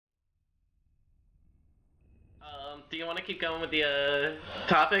do you want to keep going with the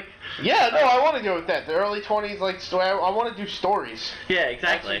topic? Yeah, no, I want to go with that. The early 20s, like, I want to do stories. Yeah,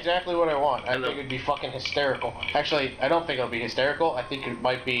 exactly. That's exactly what I want. I think it'd be fucking hysterical. Actually, I don't think it'll be hysterical. I think it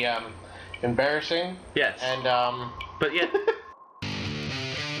might be embarrassing. Yes. And but yeah.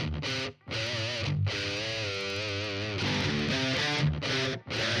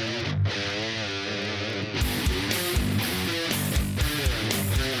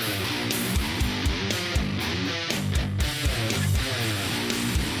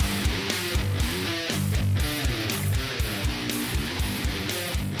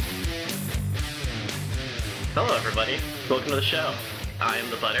 Hello, everybody. Welcome to the show. I am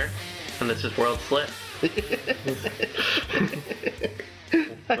the Butter, and this is World Slit. With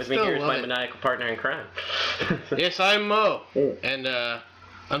me here is my maniacal partner in crime. Yes, I'm Mo, and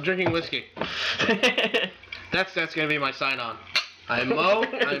I'm drinking whiskey. That's gonna be my sign-on. I'm Mo.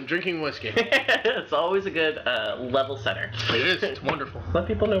 I'm drinking whiskey. It's always a good level setter. It is. It's wonderful. Let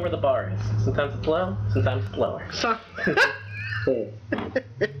people know where the bar is. Sometimes it's low, sometimes it's lower.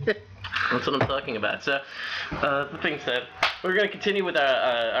 That's what I'm talking about. So, the thing said, we're going to continue with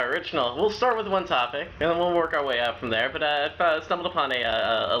our original. We'll start with one topic, and then we'll work our way out from there. But I stumbled upon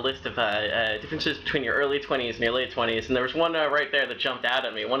a list of differences between your early 20s and your late 20s, and there was one right there that jumped out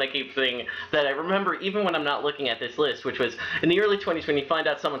at me. One I keep thinking that I remember even when I'm not looking at this list, which was in the early 20s when you find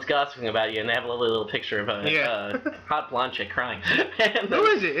out someone's gossiping about you, and they have a lovely little picture of a hot blonde chick crying. Who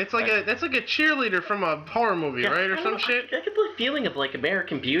is it? It's like that's like a cheerleader from a horror movie, right, or some shit? I get the feeling of like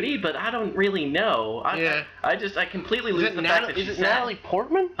American Beauty, but I don't really know. I completely lose the fact that she's sad. Natalie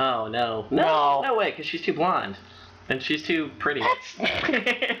Portman? Oh no way, because she's too blonde. And she's too pretty.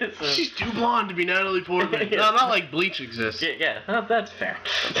 So, she's too blonde to be Natalie Portman. Yeah. No, not like Bleach exists. Yeah, that's fair.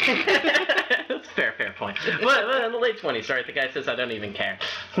 That's a fair point. But in the late 20s, sorry, the guy says I don't even care.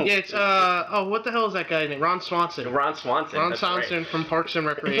 Yeah, it's, what the hell is that guy named? Ron Swanson. Ron Swanson Right. From Parks and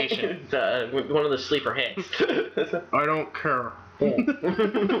Recreation. One of the sleeper hits. I don't care.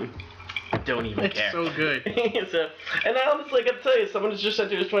 I don't even care. It's so good. And I honestly got to tell you, someone who's just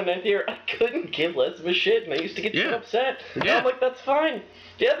entered his 29th year, I couldn't give less of a shit, and I used to get so upset. Yeah. And I'm like, that's fine.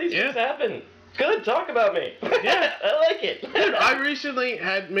 Yeah, these things happen. Good, talk about me. Yeah, I like it. Dude, I recently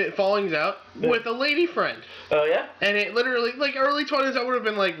had fallings out with a lady friend. Oh, yeah? And it literally, like, early 20s, I would have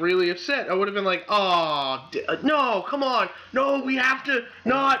been, like, really upset. I would have been like, oh, no, come on. No, we have to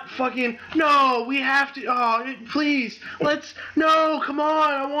not fucking, no, we have to, oh, please, no, come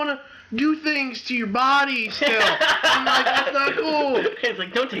on, I want to do things to your body still. I'm like, that's not cool. It's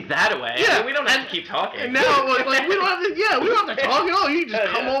like, don't take that away. Yeah. I mean, we don't have to keep talking. And now, like, we don't have to talk at all. You can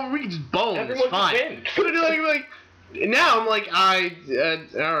just come over, we can just bone. It's fine. But like, now I'm like,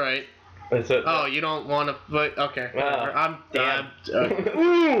 all right. Oh, you don't want to, but okay. Wow.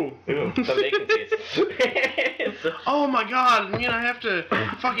 Ooh, some vacancies. Oh my god, I have to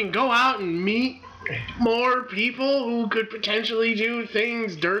fucking go out and meet more people who could potentially do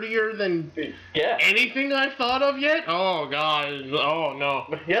things dirtier than anything I've thought of yet? Oh, God. Oh, no.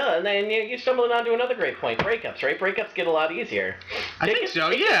 Yeah, and then you stumbled onto another great point. Breakups, right? Breakups get a lot easier. I think so,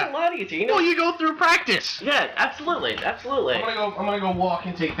 yeah. It's a lot easier. Well, you go through practice. Yeah, absolutely. I'm gonna go walk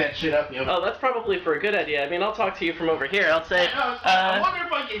and take that shit up, Oh, that's probably for a good idea. I mean, I'll talk to you from over here. I'll say... I wonder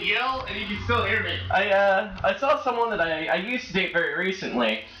if I can yell and you can still hear me. I saw someone that I used to date very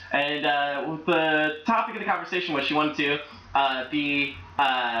recently, and the topic of the conversation was she wanted to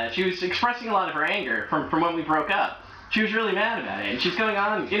she was expressing a lot of her anger from when we broke up. She was really mad about it, and she's going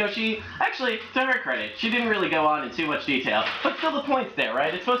on, she, actually, to her credit, she didn't really go on in too much detail, but still the point's there,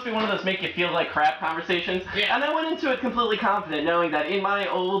 right? It's supposed to be one of those make you feel like crap conversations, and I went into it completely confident, knowing that in my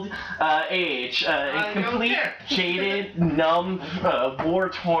old age, a complete, jaded, numb,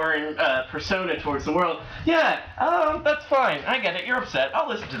 war-torn persona towards the world, that's fine, I get it, you're upset, I'll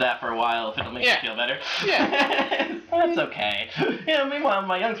listen to that for a while if it'll make you feel better. Yeah. That's okay. Meanwhile, in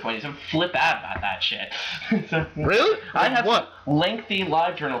my young 20s, I'd flip out about that shit. Really? I have lengthy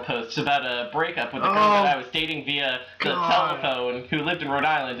live journal posts about a breakup with a girl that I was dating via the telephone who lived in Rhode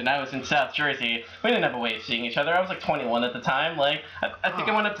Island and I was in South Jersey. We didn't have a way of seeing each other. I was like 21 at the time. Like, I think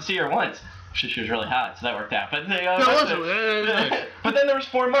I went up to see her once. She was really hot, so that worked out. But but then there was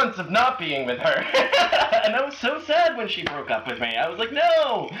 4 months of not being with her, and I was so sad when she broke up with me. I was like,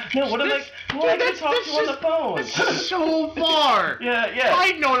 no, what am I going to talk to on the phone? That's so far. Yeah.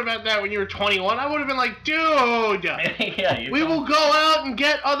 I'd known about that when you were 21. I would have been like, dude, we will go out and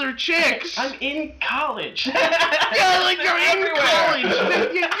get other chicks. I'm in college. Yeah, like you're in college.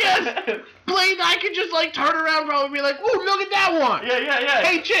 Yes. I could just like turn around and probably be like, "Ooh, look at that one." Yeah.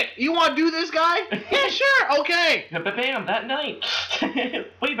 Hey, chick, you want to do this guy? Yeah, sure, okay. But bam, that night.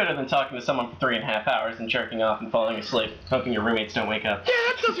 Way better than talking to someone for 3.5 hours and jerking off and falling asleep, hoping your roommates don't wake up. Yeah,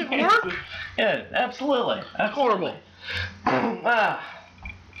 that doesn't work. Yeah, absolutely. Horrible. I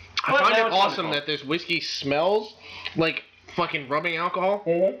find it awesome that this whiskey smells like fucking rubbing alcohol.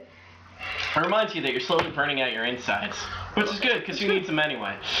 Mm-hmm. It reminds you that you're slowly burning out your insides, which is good because you need them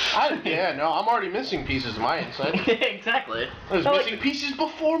anyway. I'm already missing pieces of my insides. Exactly. I was missing pieces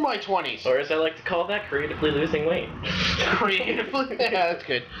before my 20s. Or as I like to call that, creatively losing weight. Creatively? Yeah, that's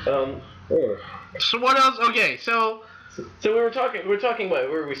good. So what else? Okay, so we were talking what?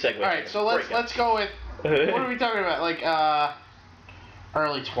 Where were we segueing? Alright, so let's go with, what are we talking about? Like,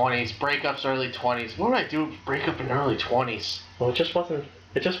 early 20s, breakups, early 20s. What would I do with breakup in early 20s? Well, it just wasn't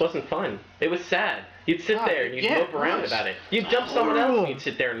fun. It was sad. You'd sit there and you'd mope around about it. You'd dump someone else and you'd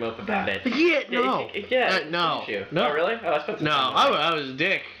sit there and mope about it. Yeah, no. No. Oh, really? Oh, I was supposed to I was a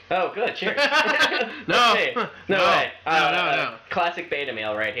dick. Oh, good. Cheers. No. No way. No. Classic beta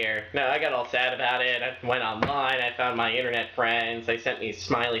mail right here. No, I got all sad about it. I went online. I found my internet friends. They sent me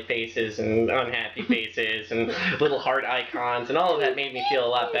smiley faces and unhappy faces and little heart icons, and all of that made me feel a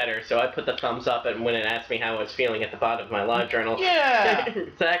lot better. So I put the thumbs up and when it asked me how I was feeling at the bottom of my live journal. Yeah.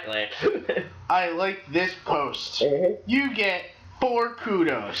 Exactly. I like this post. Mm-hmm. You get 4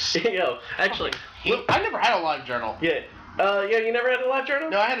 kudos. Yo, actually, I never had a live journal. Yeah. You never had a live journal?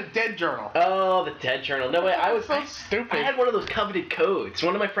 No, I had a dead journal. Oh, the dead journal. No way, I was so stupid. I had one of those coveted codes.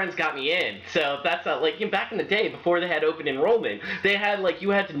 One of my friends got me in. So that's not like back in the day before they had open enrollment. They had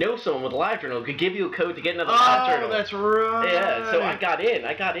you had to know someone with a live journal who could give you a code to get another live journal. Oh, that's right. Yeah, so I got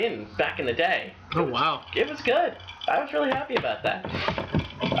in back in the day. Oh wow. It was good. I was really happy about that.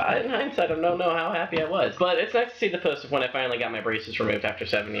 In hindsight, I don't know how happy I was, but it's nice to see the post of when I finally got my braces removed after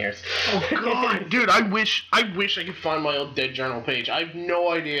 7 years. Oh God, dude, I wish I could find my old dead journal page. I have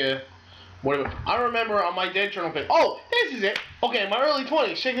no idea what it was. I remember on my dead journal page. Oh, this is it. Okay, my early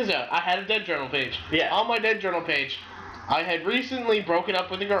 20s. Check this out. I had a dead journal page. Yeah. On my dead journal page, I had recently broken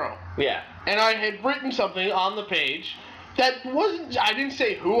up with a girl. Yeah. And I had written something on the page that wasn't. I didn't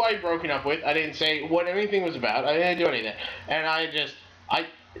say who I'd broken up with. I didn't say what anything was about. I didn't do anything. And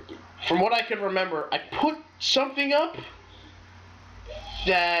from what I can remember, I put something up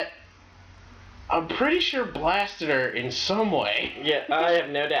that I'm pretty sure blasted her in some way. Yeah, I have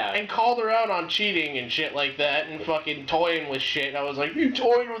no doubt. And called her out on cheating and shit like that and fucking toying with shit. I was like, you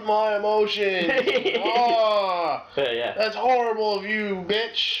toyed with my emotions. Oh, yeah. That's horrible of you,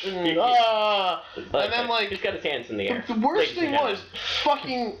 bitch. And then he's got his hands in the air. The worst thing was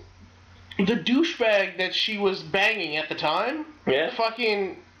fucking the douchebag that she was banging at the time. Yeah.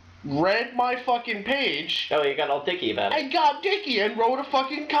 Fucking read my fucking page. Oh, you got all dicky about it. I got dicky and wrote a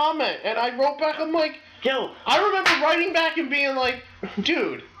fucking comment. And I wrote back, I'm like, yo. I remember writing back and being like,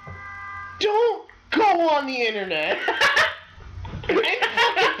 dude, don't go on the internet and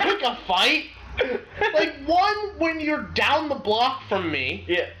fucking pick a fight. Like, one, when you're down the block from me.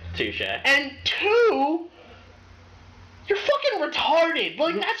 Yeah, touche. And 2, you're fucking retarded.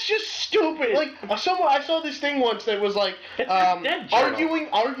 Like, that's just stupid. Like, I saw this thing once that was like, arguing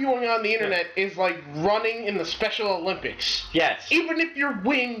on the internet is like running in the Special Olympics. Yes. Even if you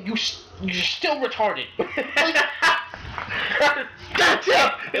win, you're still retarded. Like, that's it.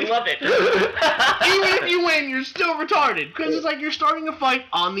 I love it. Even if you win, you're still retarded. Because it's like you're starting a fight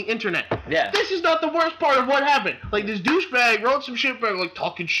on the internet. Yeah. This is not the worst part of what happened. Like, this douchebag wrote some shit back, like,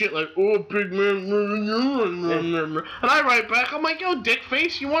 talking shit, like, oh, big man. And I write back, I'm like, yo, dick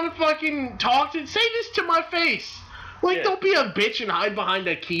face, you want to fucking talk to... Say this to my face. Like, don't be a bitch and hide behind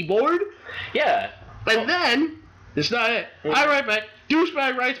a keyboard. Yeah. And then... It's not it. I write back.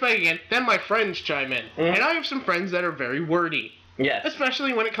 Douchebag writes back again. Then my friends chime in. And I have some friends that are very wordy. Yes.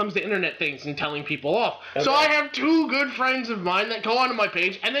 Especially when it comes to internet things and telling people off. Okay. So I have 2 good friends of mine that go onto my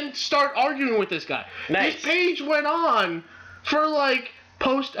page and then start arguing with this guy. Nice. This page went on for like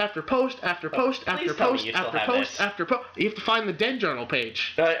post after post after post after post after post after post. You have to find the dead journal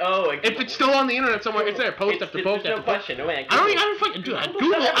page. If it's still on the internet somewhere, it's there. Post after post after post. Question. No, man, I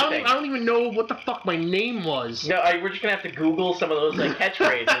don't even know what the fuck my name was. No, we're just gonna have to Google some of those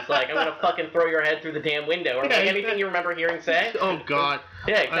catchphrases, like I'm gonna fucking throw your head through the damn window, or anything you remember hearing say. Oh God.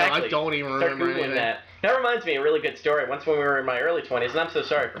 Yeah, exactly. I don't even Start remember Googling anything. that. That reminds me of a really good story. Once when we were in my early 20s, and I'm so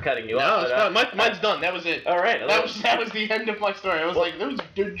sorry for cutting you off. No, it's fine. Mine's done. That was it. All right. That was the end of my story. I was like, there was a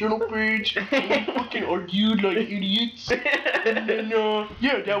dead journal page, and we fucking argued like idiots, and then,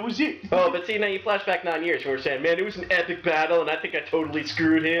 yeah, that was it. Oh, but see, now you flash back 9 years, and we're saying, man, it was an epic battle, and I think I totally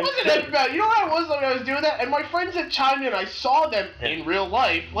screwed him. It wasn't epic battle. You know what I was when I was doing that? And my friends had chimed in. I saw them in real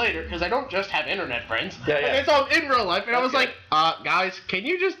life later, because I don't just have internet friends. Yeah, yeah. I saw them in real life, and I was Okay. like, guys, can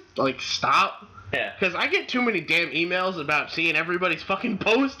you just, like, stop? Yeah. Because I get too many damn emails about seeing everybody's fucking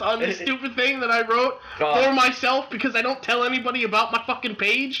post on this stupid thing that I wrote for myself because I don't tell anybody about my fucking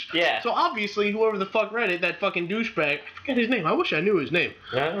page. Yeah. So obviously, whoever the fuck read it, that fucking douchebag, I forget his name. I wish I knew his name.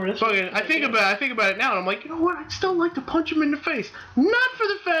 I think about it now, and I'm like, you know what? I'd still like to punch him in the face. Not for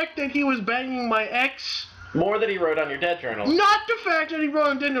the fact that he was banging my ex. More that he wrote on your dead journal. Not the fact that he wrote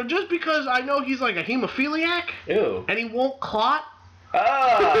on Daniel, just because I know he's like a hemophiliac. Ew. And he won't clot.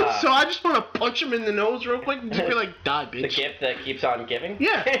 Ah. So I just want to punch him in the nose real quick and just be like, die, bitch. The gift that keeps on giving?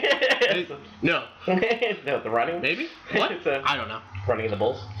 Yeah. No. No, the running? Maybe? What? It's a I don't know. running of the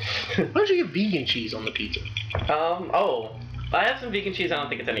bulls. Why don't you get vegan cheese on the pizza? I have some vegan cheese. I don't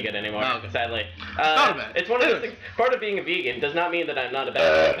think it's any good anymore, Oh, okay. sadly. Not bad. It's one of those things. Part of being a vegan does not mean that I'm not a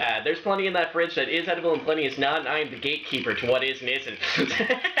bad. There's plenty in that fridge that is edible and plenty is not, and I am the gatekeeper to what is and isn't.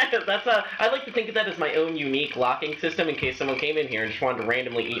 I like to think of that as my own unique locking system in case someone came in here and just wanted to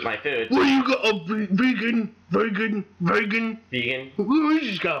randomly eat my food. What do you got? Vegan. Vegan? You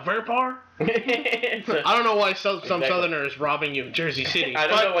just got Verpar? I I don't know why some southerner is robbing you in Jersey City. don't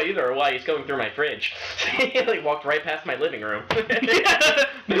know why either, or why he's going through my fridge. He like walked right past my living room.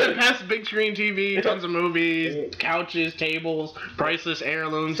 Past big screen TV, tons of movies, couches, tables, priceless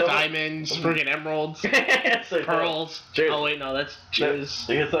heirlooms, diamonds, friggin' emeralds, pearls. Cheers. Oh wait, no, that's jizz.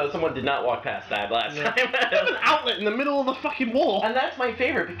 Because someone did not walk past that last time. There's an outlet in the middle of the fucking wall. And that's my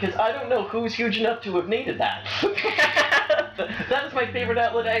favorite because I don't know who's huge enough to have needed that. That is my favorite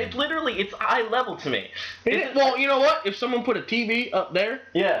outlet. It's eye level to me. Well, you know what? If someone put a TV up there,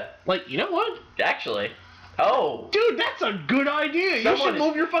 Yeah, like, you know what? actually. Oh. Dude, that's a good idea. You should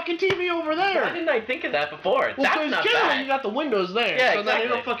move your fucking TV over there. Why didn't I think of that before? Well, That's because not generally bad. you got the windows there, Yeah, so then exactly.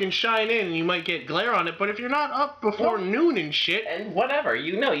 it'll fucking shine in and you might get glare on it. But if you're not up before noon and shit, And whatever,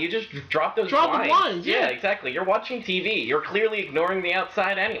 you just drop those Drop the blinds. blinds, yeah. Exactly. You're watching TV. You're clearly ignoring the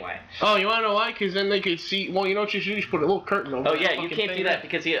outside anyway. oh, you wanna know why? Because then they could see. Well, you know what you should do? You should put a little curtain over. Oh that yeah, you fucking can't thing do that there.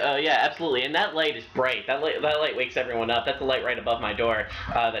 because yeah, absolutely. And that light is bright. That light wakes everyone up. That's the light right above my door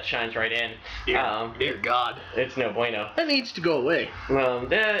that shines right in. Dear God, It's no bueno. that needs to go away.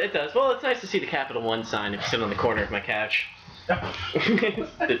 Yeah, it does. Well, it's nice to see the Capital One sign if you sit on the corner of my couch. Is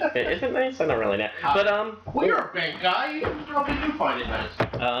it nice? I don't really know. But Well, you're a bank guy. You probably do find it nice.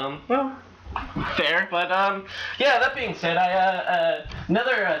 well, fair. But yeah. That being said,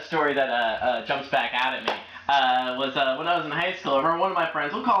 another story that jumps back out at me. Was when I was in high school. I remember one of my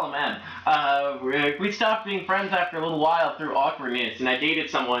friends, we'll call him M. We stopped being friends after a little while through awkwardness, and I dated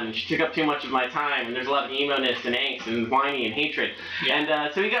someone, and she took up too much of my time, and there's a lot of emo-ness and angst and whiny and hatred. Yeah.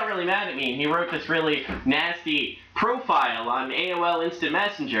 And so he got really mad at me, and he wrote this really nasty profile on AOL Instant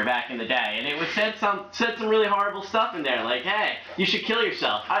Messenger back in the day, and it was said some really horrible stuff in there, like, hey, you should kill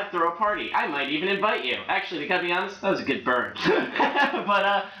yourself, I'd throw a party, I might even invite you. Actually, to gotta be honest, that was a good burn. but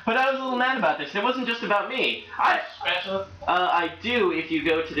I was a little mad about this, and it wasn't just about me. I do, if you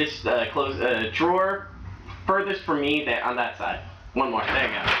go to this drawer furthest from me, on that side. One more, there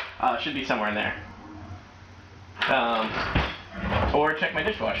you go. Should be somewhere in there. Or check my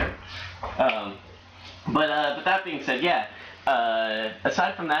dishwasher. But that being said, yeah.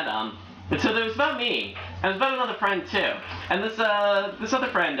 Aside from that, so it was about me, and it was about another friend too. And this other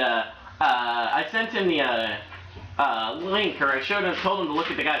friend, I sent him the link, or I told him to look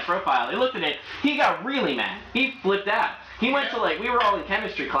at the guy's profile. He looked at it. He got really mad. He flipped out. He went to we were all in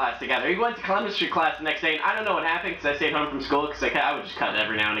chemistry class together. He went to chemistry class the next day, and I don't know what happened because I stayed home from school because I would just cut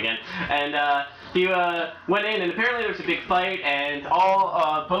every now and again. And he went in, and apparently there was a big fight, and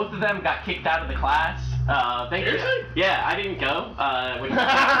both of them got kicked out of the class. Seriously? Yeah, I didn't go, which was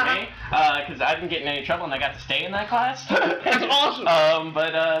good for me, because I didn't get in any trouble, and I got to stay in that class. That's awesome.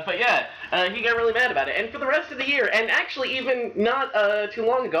 But yeah, he got really mad about it. And for the rest of the year, and actually even not too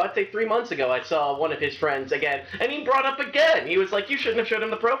long ago, I'd say 3 months ago, I saw one of his friends again, and he brought up again. He was like, you shouldn't have showed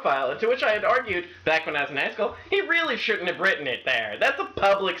him the profile. And to which I had argued, back when I was in high school, he really shouldn't have written it there. That's a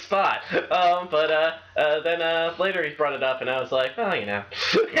public spot. Then later he brought it up, and I was like, oh, you know,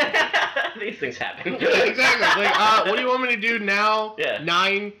 these things happen. Exactly. What do you want me to do now? Yeah.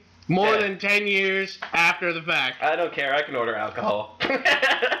 More Yeah. than 10 years after the fact. I don't care. I can order alcohol.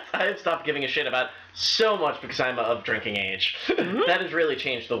 I have stopped giving a shit about so much because I'm of drinking age. That has really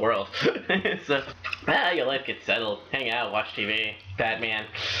changed the world. So, your life gets settled. Hang out, watch TV, Batman.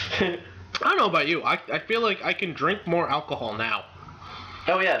 I don't know about you. I feel like I can drink more alcohol now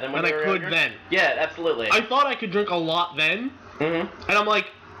Oh yeah, then when than you I were could younger? then. Yeah, absolutely. I thought I could drink a lot then, Mm-hmm. and I'm like,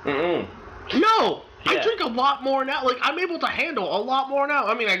 Mm-mm. no, I Yeah. drink a lot more now. Like, I'm able to handle a lot more now.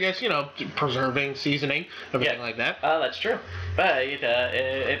 I mean, I guess, preserving, seasoning, everything Yeah. like that. Oh, that's true. But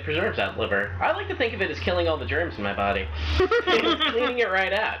it preserves that liver. I like to think of it as killing all the germs in my body. Cleaning it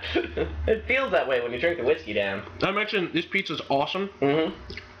right out. It feels that way when you drink the whiskey down. I mentioned this pizza's awesome. Mm-hmm.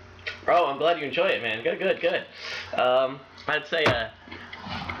 Oh, I'm glad you enjoy it, man. Good. I'd say,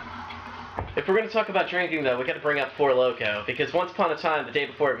 if we're going to talk about drinking, though, we got to bring up Four Loko, because once upon a time, the day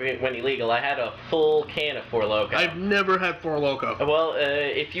before it went illegal, I had a full can of Four Loko. I've never had Four Loko. Well,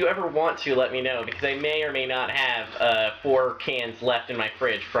 if you ever want to, let me know, because I may or may not have 4 cans left in my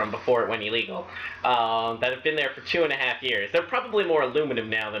fridge from before it went illegal that have been there for 2.5 years. They're probably more aluminum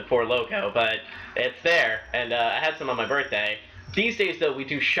now than Four Loko, but it's there, and I had some on my birthday. These days, though, we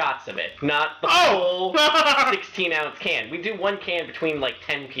do shots of it, not the full 16-ounce can. We do 1 can between,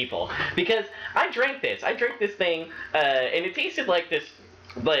 10 people. Because I drank this thing, and it tasted like this,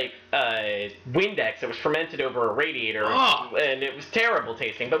 Windex that was fermented over a radiator, and it was terrible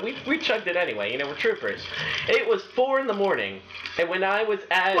tasting, but we chugged it anyway, we're troopers. It was 4 in the morning, and when I was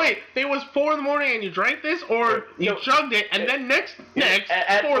at... Wait, it was 4 in the morning and you drank this, or you chugged it, and then next,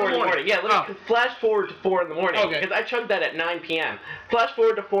 at 4 in the morning. Yeah, let me flash forward to 4 in the morning, Okay. because I chugged that at 9 p.m. Flash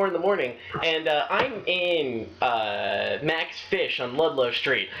forward to 4 in the morning, and I'm in Max Fish on Ludlow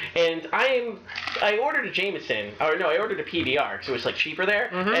Street, and I ordered a Jameson, I ordered a PBR, because it was, cheaper there,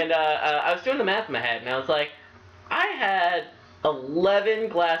 and I was doing the math in my head, and I was like, I had 11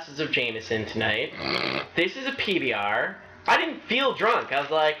 glasses of Jameson tonight. This is a PBR. I didn't feel drunk. I was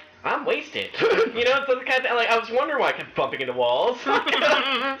like, I'm wasted. So the kind of, I was wondering why I kept bumping into walls.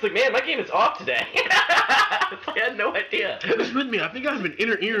 It's like, man, my game is off today. I had no idea. What's with me? I think I have an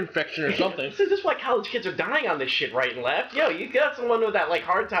inner ear infection or something. This is why college kids are dying on this shit right and left. You got someone with that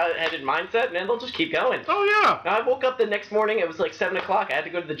hard-headed mindset, and then they'll just keep going. Oh, yeah. I woke up the next morning, it was 7 o'clock, I had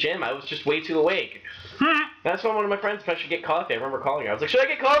to go to the gym, I was just way too awake. That's when one of my friends, if I should get coffee, I remember calling her, I was like, should I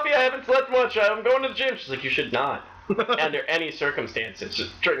get coffee? I haven't slept much, I'm going to the gym. She's like, you should not. Under any circumstances,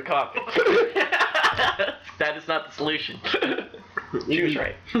 just drink coffee. That is not the solution. She was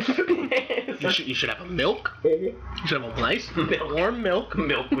right. You should have a milk. You should have a nice warm milk.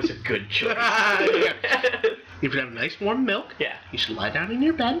 Milk was a good choice. Yeah. You should have a nice warm milk. Yeah. You should lie down in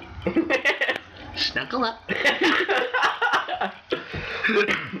your bed. Snuggle up.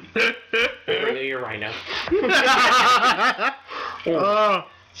 Renew your rhino. Oh.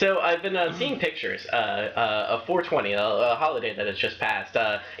 So I've been seeing pictures of 420, a holiday that has just passed.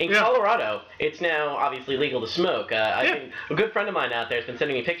 In Colorado, it's now obviously legal to smoke. I think a good friend of mine out there has been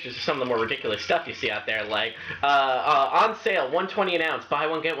sending me pictures of some of the more ridiculous stuff you see out there, like on sale, $1.20 an ounce, buy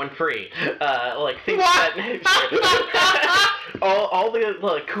one get one free. Things of that nature. all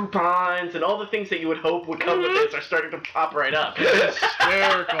the coupons and all the things that you would hope would come with this are starting to pop right up.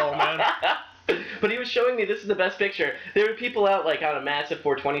 Hysterical, man. But he was showing me, this is the best picture. There were people out on a massive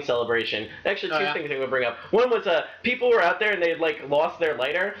 420 celebration. Actually, two things I'm going to bring up. One was people were out there and they had lost their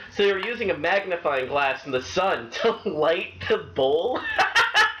lighter, so they were using a magnifying glass in the sun to light the bowl.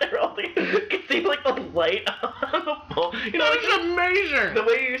 You could see the light on the bowl. That's amazing. The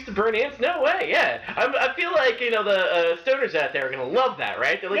way you used to burn ants? No way, yeah. I feel like, the stoners out there are going to love that,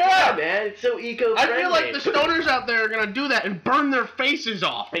 right? They're like, yeah, man, it's so eco-friendly. I feel like the stoners out there are going to do that and burn their faces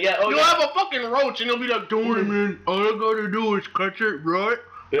off. Yeah, You'll have a fucking roach and you'll be like, don't worry, man, all I gotta do is cut it right,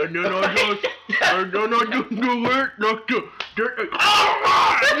 and then I just do it.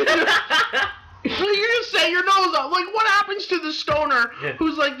 So you just set your nose up. What happens to the stoner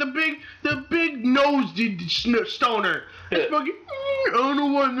who's the big nosed stoner? It's fucking, I don't know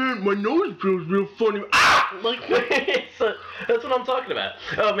why, man, my nose feels real funny. That's what I'm talking about.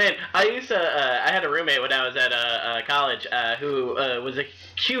 Oh man, I had a roommate when I was at college who was a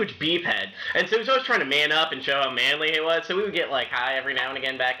huge beef head, and so he was always trying to man up and show how manly he was. So we would get high every now and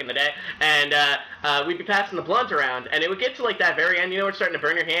again back in the day, and we'd be passing the blunt around, and it would get to that very end, where it's starting to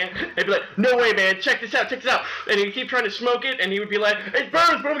burn your hand. They'd be like, "No way, man, check this out," and he'd keep trying to smoke it, and he would be like, "It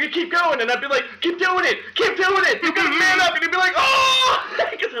burns, but I'm gonna keep going," and I'd be like, "Keep doing it, you gotta man up," and he'd be like, "Oh,"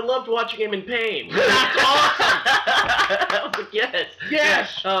 because I loved watching him in pain. That's awesome. I was like, yes.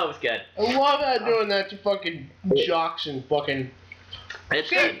 Yes. Oh, it was good. I love doing that to fucking jocks and fucking It's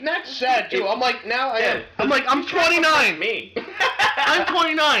See, good. that's sad too. I'm like, now I am. Yeah. I'm like, I'm 29. Me. I'm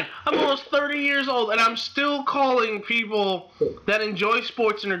 29. I'm almost 30 years old, and I'm still calling people that enjoy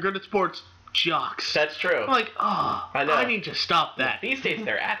sports and are good at sports jocks. That's true. I'm like, I know. I need to stop that. These days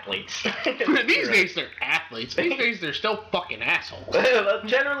they're athletes. These days they're athletes. These days they're still fucking assholes. Well,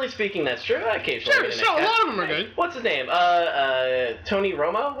 generally speaking, that's true. Occasionally. Sure, so a lot of them are good. What's his name? Tony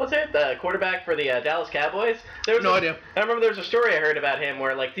Romo, was it? The quarterback for the Dallas Cowboys? There was No idea. I remember there was a story I heard about him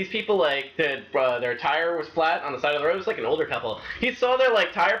where, like, these people, like, their tire was flat on the side of the road. It was like an older couple. He saw their,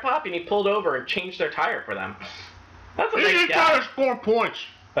 like, tire pop, and he pulled over and changed their tire for them. That's a He nice just guy. gotta score points.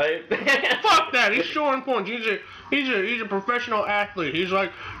 Right? Fuck that. He's scoring points. He's a professional athlete. He's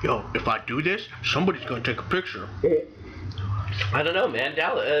like, yo, if I do this, somebody's gonna take a picture. I don't know, man.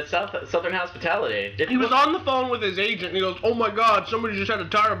 Dallas, Southern Hospitality. He was on the phone with his agent, and he goes, oh my god, somebody just had a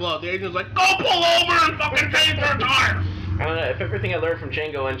tire blow out. The agent's like, go pull over and fucking change their tire. I don't know. If everything I learned from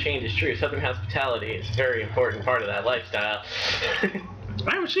Django Unchained is true, Southern Hospitality is a very important part of that lifestyle.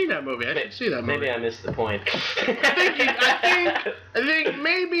 I haven't seen that movie. I should see that movie. Maybe I missed the point. I think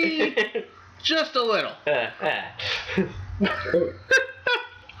maybe just a little.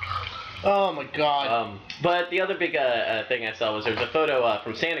 Oh my god. But the other big thing I saw was there was a photo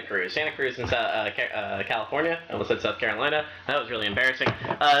from Santa Cruz. Santa Cruz in California. I almost said South Carolina. That was really embarrassing.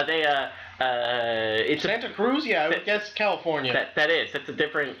 It's Santa Cruz? Yeah, I would guess California. That's a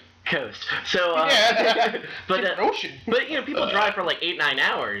different coast. So, Yeah. but ocean. But you know, people drive for like 8-9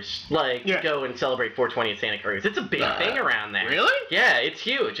 hours, like Yeah. go and celebrate 420 at Santa Cruz. It's a big thing around there. Really? Yeah, it's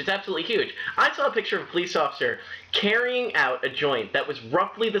huge. It's absolutely huge. I saw a picture of a police officer carrying out a joint that was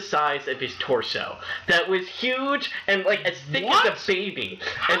roughly the size of his torso. That was huge and like as thick What? as a baby.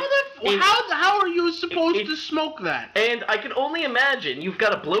 And How are you supposed to smoke that? and I can only imagine you've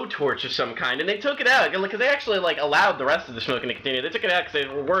got a blowtorch of some kind, and they took it out because they actually like allowed the rest of the smoking to continue. They took it out because they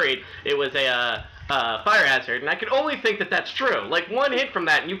were worried it was a fire hazard, and I can only think that that's true. Like one hit from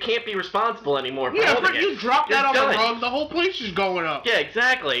that, and you can't be responsible anymore for Yeah, holding but it. you drop that You're on done. the rug, the whole place is going up. Yeah,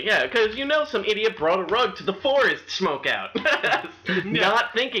 exactly. Yeah, because you know some idiot brought a rug to the forest smoke out,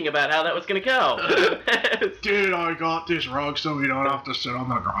 not thinking about how that was gonna go. Dude, I got this rug so we don't have to sit on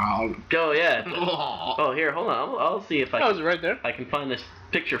the ground. Go, yeah. Oh, Oh, here, hold on. I'll see if that was right there. I can find this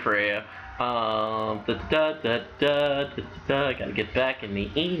picture for you. I gotta get back in the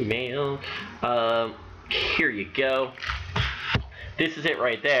email. Here you go. This is it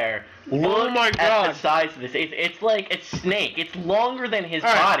right there. Look my at God. the size of this. It's like a snake. It's longer than his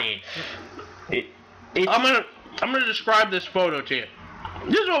All right. body. It's I'm gonna describe this photo to you.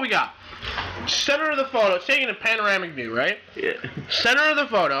 This is what we got. Center of the photo. It's taking a panoramic view, right? Yeah. Center of the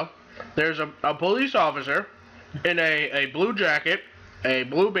photo. There's a police officer in a blue jacket, a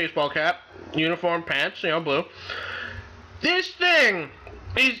blue baseball cap, uniform pants, blue. This thing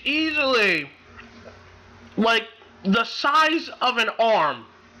is easily like the size of an arm,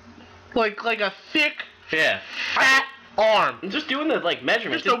 like a thick, Yeah. fat arm. I'm just doing the like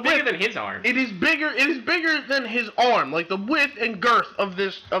measurements. Just It's the bigger width. than his arm. It is bigger. It is bigger than his arm. Like the width and girth of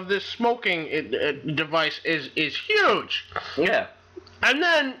this smoking device is huge. Yeah. And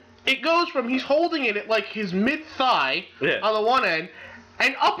then it goes from he's holding it at like his mid thigh Yeah. on the one end,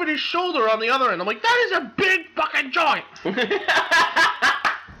 and up at his shoulder on the other end. I'm like, that is a big fucking joint.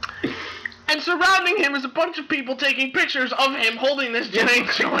 And surrounding him is a bunch of people taking pictures of him holding this giant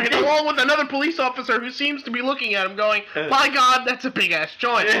joint, along with another police officer who seems to be looking at him going, my God, that's a big-ass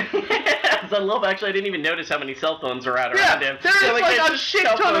joint. I love, actually, I didn't even notice how many cell phones are out Yeah, around him. there is They're like they're a just shit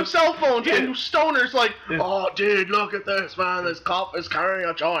ton of cell phones, Yeah. and stoners like, oh, dude, look at this, man, this cop is carrying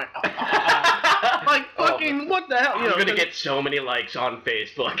a joint. Like, fucking, what the hell? I'm gonna get so many likes on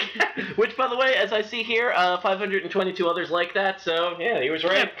Facebook. Which, by the way, as I see here, 522 others like that, so, yeah, he was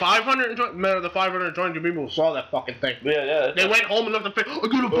right. 520, man, the 520 people saw that fucking thing. Yeah. They went home and left the face. I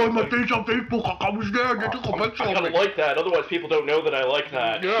gotta find my face on Facebook. I was there. They took a picture I of kind of me. like that, otherwise people don't know that I like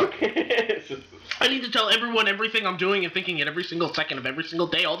that. Yeah. It's just- I need to tell everyone everything I'm doing and thinking at every single second of every single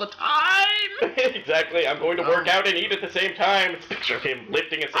day all the time. Exactly, I'm going to work out and eat at the same time. It's a picture of him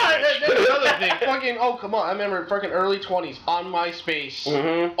lifting a That's sandwich. another thing. Fucking, oh, come on. I remember fucking early 20s on MySpace.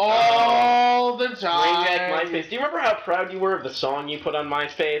 Mm-hmm. All the time. Brainiac MySpace. Do you remember how proud you were of the song you put on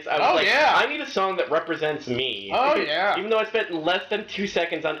MySpace? I was Oh, like, yeah. I need a song that represents me. Oh, yeah. Even though I spent less than 2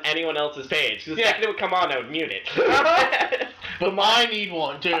 seconds on anyone else's page. The Yeah. second it would come on, I would mute it. But I need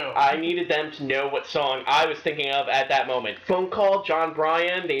one, too. I needed them to know what song I was thinking of at that moment. Phone Call, John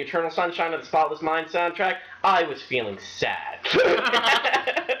Bryan, The Eternal Sunshine of the Spotless Mind soundtrack. I was feeling sad.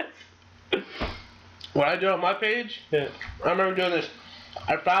 What I do on my page, I remember doing this.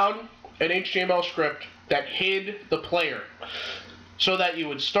 I found an HTML script that hid the player. so that you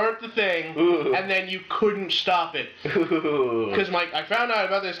would start the thing, Ooh. and then you couldn't stop it. Because I found out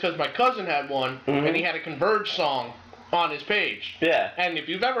about this because my cousin had one, and he had a Converge song on his page. Yeah. And if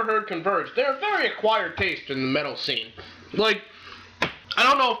you've ever heard Converge, they're a very acquired taste in the metal scene. Like, I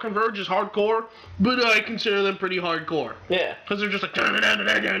don't know if Converge is hardcore, but I consider them pretty hardcore. Yeah. Because they're just like, bump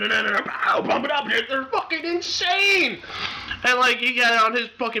it up, they're fucking insane! And like, he got it on his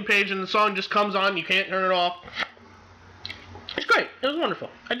fucking page and the song just comes on, you can't turn it off. It's great. It was wonderful.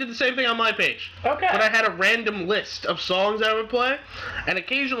 I did the same thing on my page. Okay. But I had a random list of songs I would play, and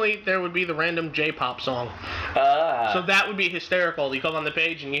occasionally there would be the random J-pop song. So that would be hysterical. You come on the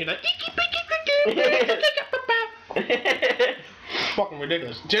page and you're like, fucking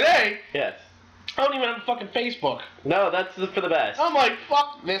ridiculous. Today, yes. I don't even have a fucking Facebook. No, that's for the best. I'm like,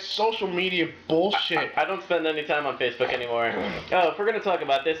 fuck this social media bullshit. I don't spend any time on Facebook anymore. Oh, if we're going to talk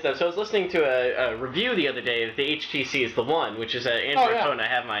about this, though, so I was listening to a review the other day that the HTC is the One, which is an Android phone I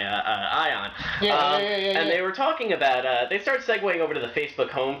have my eye on. And they were talking about, they started segueing over to the Facebook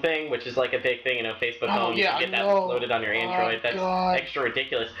Home thing, which is like a big thing, Facebook Home, you can get that loaded on your Android. That's extra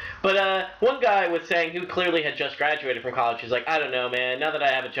ridiculous. But one guy was saying, who clearly had just graduated from college, he's like, I don't know, man, now that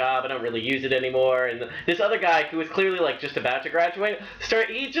I have a job, I don't really use it anymore. And this other guy who was clearly like just about to graduate,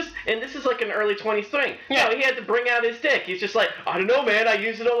 and this is like an early 20s thing. Yeah. No, he had to bring out his dick. He's just like, I don't know, man, I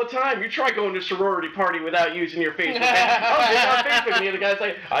use it all the time. You try going to a sorority party without using your Facebook. I'll get on Facebook. And the other guy's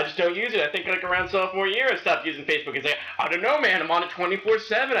like, I just don't use it. I think like around sophomore year I stopped using Facebook. He's like, I don't know, man, I'm on it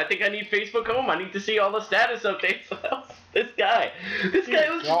 24/7. I think I need Facebook Home. I need to see all the status updates. This guy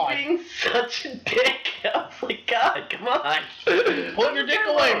was just being such a dick. I was like, God, come on. Put your dick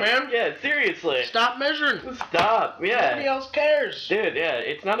away, man. Yeah, seriously. Stop measuring. Stop, yeah. Nobody else cares. Dude, yeah,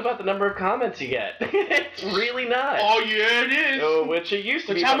 it's not about the number of comments you get. It's really not. Oh, yeah, it is. Oh, which it used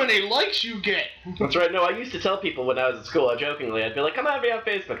to be. It's how many likes you get. That's right. No, I used to tell people when I was at school, jokingly, I'd be like, come on, be on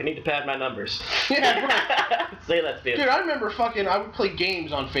Facebook. I need to pad my numbers. Yeah, right. Say that to me. Dude, I remember I would play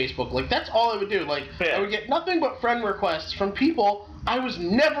games on Facebook. Like, that's all I would do. Like, I would get nothing but friend requests from people I was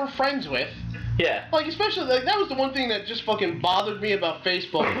never friends with. Yeah. Like, especially, like, that was the one thing that just fucking bothered me about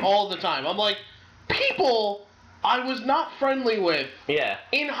Facebook all the time. I'm like, people I was not friendly with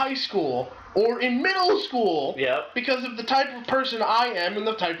in high school or in middle school because of the type of person I am and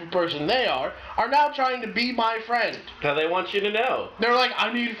the type of person they are now trying to be my friend. Because they want you to know. They're like,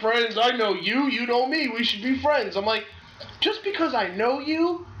 I need friends. I know you. You know me. We should be friends. I'm like, just because I know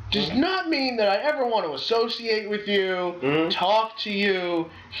you does not mean that I ever want to associate with you, talk to you,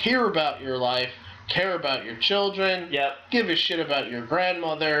 hear about your life, care about your children, give a shit about your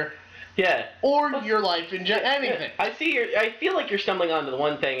grandmother. Yeah. Or your life in general, anything. I feel like you're stumbling onto the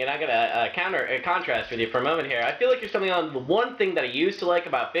one thing, and I'm gonna contrast with you for a moment here. I feel like you're stumbling on the one thing that I used to like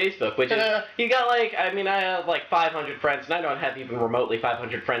about Facebook, which is you got like, I have like 500 friends, and I don't have even remotely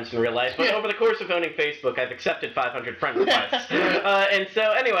 500 friends in real life, but over the course of owning Facebook, I've accepted 500 friend requests. And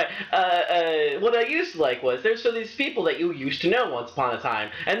so anyway, what I used to like was there's these people that you used to know once upon a time,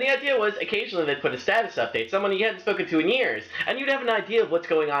 and the idea was occasionally they'd put a status update, someone you hadn't spoken to in years, and you'd have an idea of what's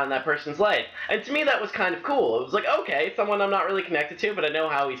going on in that person's life. And to me that was kind of cool. It was like, okay, someone I'm not really connected to, but I know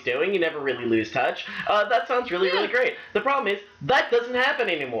how he's doing. You never really lose touch. That sounds really, really great. The problem is, that doesn't happen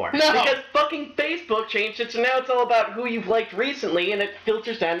anymore. No. Because fucking Facebook changed it, so now it's all about who you've liked recently, and it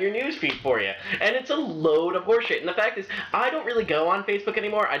filters down your newsfeed for you. And it's a load of horseshit. And the fact is, I don't really go on Facebook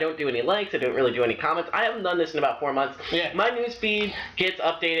anymore. I don't do any likes. I don't really do any comments. I haven't done this in about 4 months. Yeah. My newsfeed gets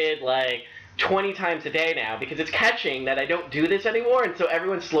updated like 20 times a day now because it's catching that I don't do this anymore, and so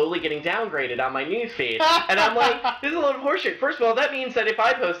everyone's slowly getting downgraded on my newsfeed. And I'm like, this is a load of horseshit. First of all, that means that if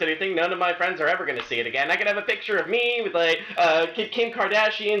I post anything, none of my friends are ever going to see it again. I could have a picture of me with like Kim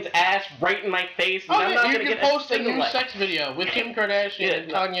Kardashian's ass right in my face, and I'm not going to get post a single new like. sex video with Kim Kardashian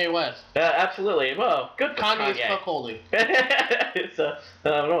and Kanye West. Absolutely. Well, good for Kanye's Kanye. cuckolding. It's I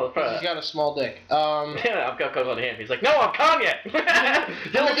don't know. He's got a small dick. Yeah, I've got on him. He's like, no, I'm Kanye.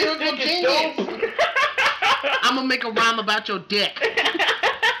 I'm a lyrical genius. I'm gonna make a rhyme about your dick.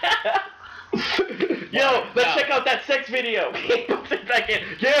 Yo, let's check out that sex video. Pops it back in.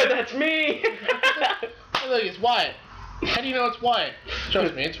 Yeah, that's me. Look, it's Wyatt. How do you know it's Wyatt?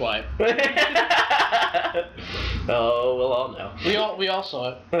 Trust me, it's Wyatt. Oh, we'll all know. We all saw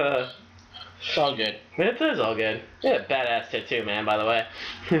it. It's all good. It is all good. Yeah, badass tattoo, man, by the way.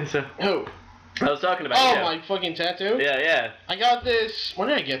 So, who? I was talking about you. Oh, my fucking tattoo? Yeah. I got this. When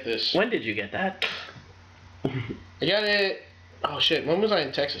did I get this? When did you get that? I got it. Oh shit! When was I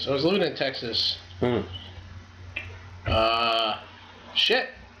in Texas? I was living in Texas. Shit.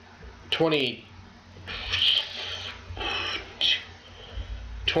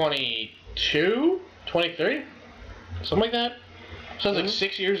 22? 23? Something like that. So it's like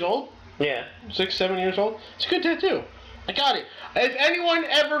 6 years old? Yeah. 6, 7 years old? It's a good tattoo. I got it. If anyone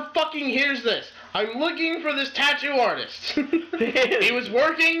ever fucking hears this, I'm looking for this tattoo artist. He was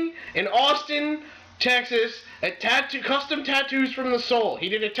working in Austin, Texas, at Custom Tattoos from the Soul. He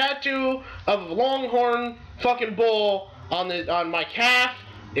did a tattoo of a longhorn fucking bull on my calf.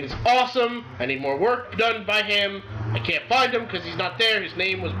 It is awesome. I need more work done by him. I can't find him because he's not there. His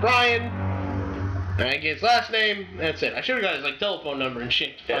name was Brian. And I get his last name. That's it. I should have got his telephone number and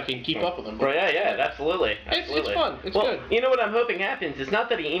shit to fucking keep up with him. Right, yeah, absolutely. It's fun. It's well, good. You know what I'm hoping happens? It's not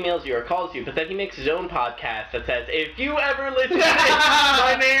that he emails you or calls you, but that he makes his own podcast that says, if you ever listen to this,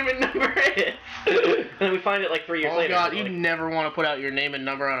 my name and number is. And then we find it like 3 years later. Oh, God, you like, never want to put out your name and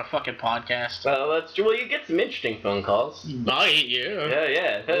number on a fucking podcast. Oh, that's true. Well, you get some interesting phone calls. Might, yeah.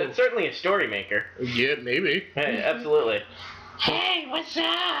 Yeah. It's certainly a story maker. Yeah, maybe. Hey, absolutely. Hey, what's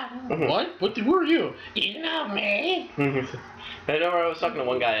up? What? Who are you? You know me. I know I was talking to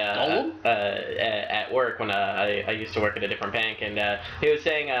one guy at work when I used to work at a different bank, and he was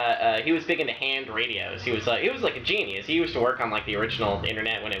saying he was big into hand radios. He was like a genius. He used to work on like the original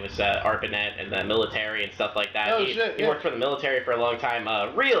internet when it was ARPANET and the military and stuff like that. Oh, He worked for the military for a long time.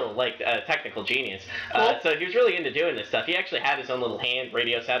 Real technical genius. Cool. So he was really into doing this stuff. He actually had his own little hand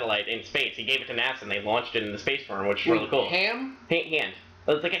radio satellite in space. He gave it to NASA and they launched it into space for him, which is really cool. Ham? Hand.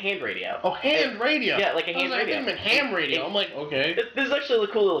 It's like a hand radio. Oh, hand radio. Yeah, like a hand radio. I think ham radio. I'm like, okay. There's actually a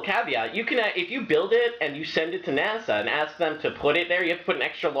cool little caveat. You can, if you build it and you send it to NASA and ask them to put it there, you have to put an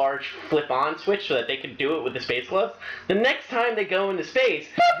extra large flip-on switch so that they can do it with the space gloves. The next time they go into space,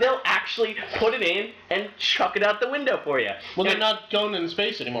 they'll actually put it in and chuck it out the window for you. Well, they're not going into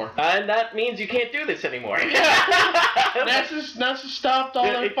space anymore. And that means you can't do this anymore. NASA stopped all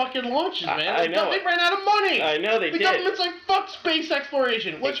their fucking launches, man. I know. They ran out of money. I know they did. The government's like, fuck space exploration,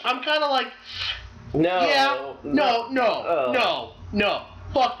 which I'm kind of like, no. Yeah, no.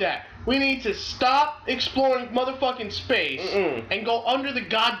 Fuck that. We need to stop exploring motherfucking space and go under the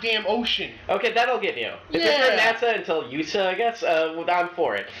goddamn ocean. Okay, that'll give you. If it's for NASA until USA, I guess, I'm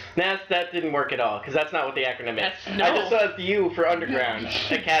for it. NASA, that didn't work at all, because that's not what the acronym is. No. I just saw the U for Underground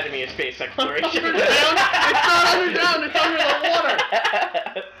Academy of Space Exploration. Underground? It's not underground, it's under the water.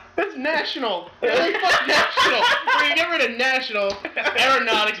 That's national. They're like, fuck national. We're going to get rid of national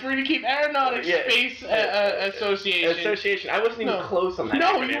aeronautics. We're going to keep aeronautics Space Association. I wasn't even close on that.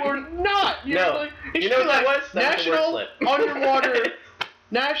 No, you were not. You know what that was? That National was a word Underwater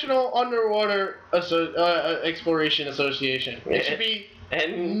National Underwater Exploration Association. It should be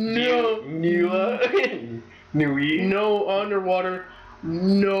no underwater,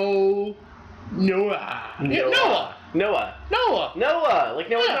 no NOAA. Noah, like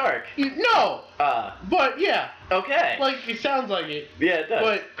Noah's Ark. No. But yeah. Okay. Like it sounds like it. Yeah, it does.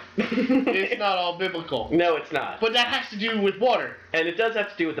 But it's not all biblical. No, it's not. But that has to do with water. And it does have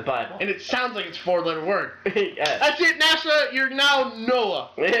to do with the Bible. And it sounds like it's a 4-letter word. Yes. That's it, NASA. You're now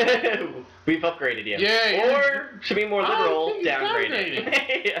Noah. We've upgraded you. Yeah. Or, to be more literal,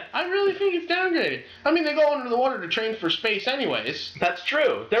 downgraded. Yeah. I really think it's downgraded. I mean, they go under the water to train for space anyways. That's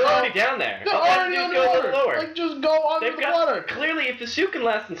true. They're already down there. They're already underwater. Lower. Like, just go under the water. Clearly, if the suit can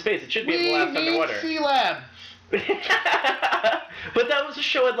last in space, it should be able to last underwater. Sea Lab. But that was a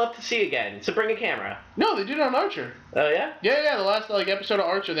show I'd love to see again. So bring a camera. No, they did it on Archer. Oh yeah? Yeah. The last episode of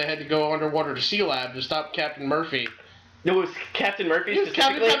Archer, they had to go underwater to Sea Lab to stop Captain Murphy. It was Captain Murphy. It was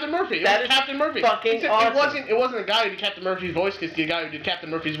Captain Murphy. That is Captain Murphy. Fucking awesome. It wasn't a guy who did Captain Murphy's voice because the guy who did Captain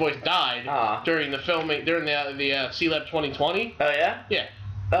Murphy's voice died during the filming during the Sea Lab 2020. Oh yeah? Yeah.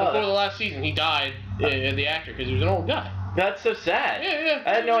 Before the last season, he died. The actor because he was an old guy. That's so sad. Yeah.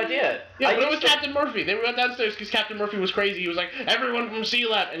 I had no idea. Yeah, but it was Captain Murphy. They went downstairs because Captain Murphy was crazy. He was like, everyone from Sea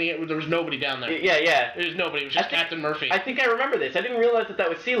Lab, and there was nobody down there. Yeah. There was nobody. It was just Captain Murphy. I think I remember this. I didn't realize that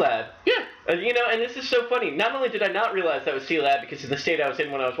was Sea Lab. Yeah. And this is so funny. Not only did I not realize that was Sea Lab because of the state I was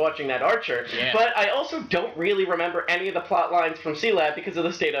in when I was watching that Archer, but I also don't really remember any of the plot lines from Sea Lab because of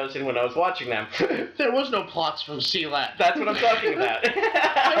the state I was in when I was watching them. There was no plots from Sea Lab. That's what I'm talking about.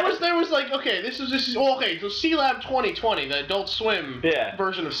 there was like, okay, this is okay, so Sea Lab 2020, the Adult Swim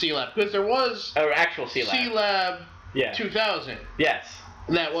version of Sea Lab, because there was actual Sea Lab. Sea Lab 2000. Yes.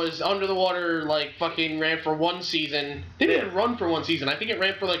 That was under the water, like, fucking ran for one season. They didn't even run for one season. I think it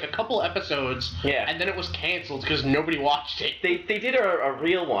ran for, like, a couple episodes. Yeah. And then it was canceled because nobody watched it. They did a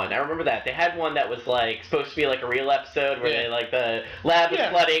real one. I remember that. They had one that was, like, supposed to be, like, a real episode where they, like, the lab was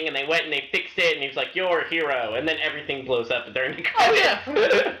flooding and they went and they fixed it and he was like, you're a hero. And then everything blows up during the credits. Oh,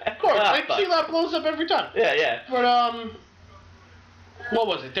 yeah. Of course. Like, Sea Lab blows up every time. Yeah. But, what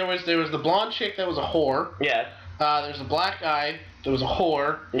was it? There was the blonde chick that was a whore. Yeah. There's a black guy that was a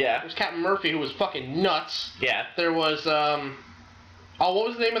whore. Yeah. There was Captain Murphy who was fucking nuts. Yeah. There was,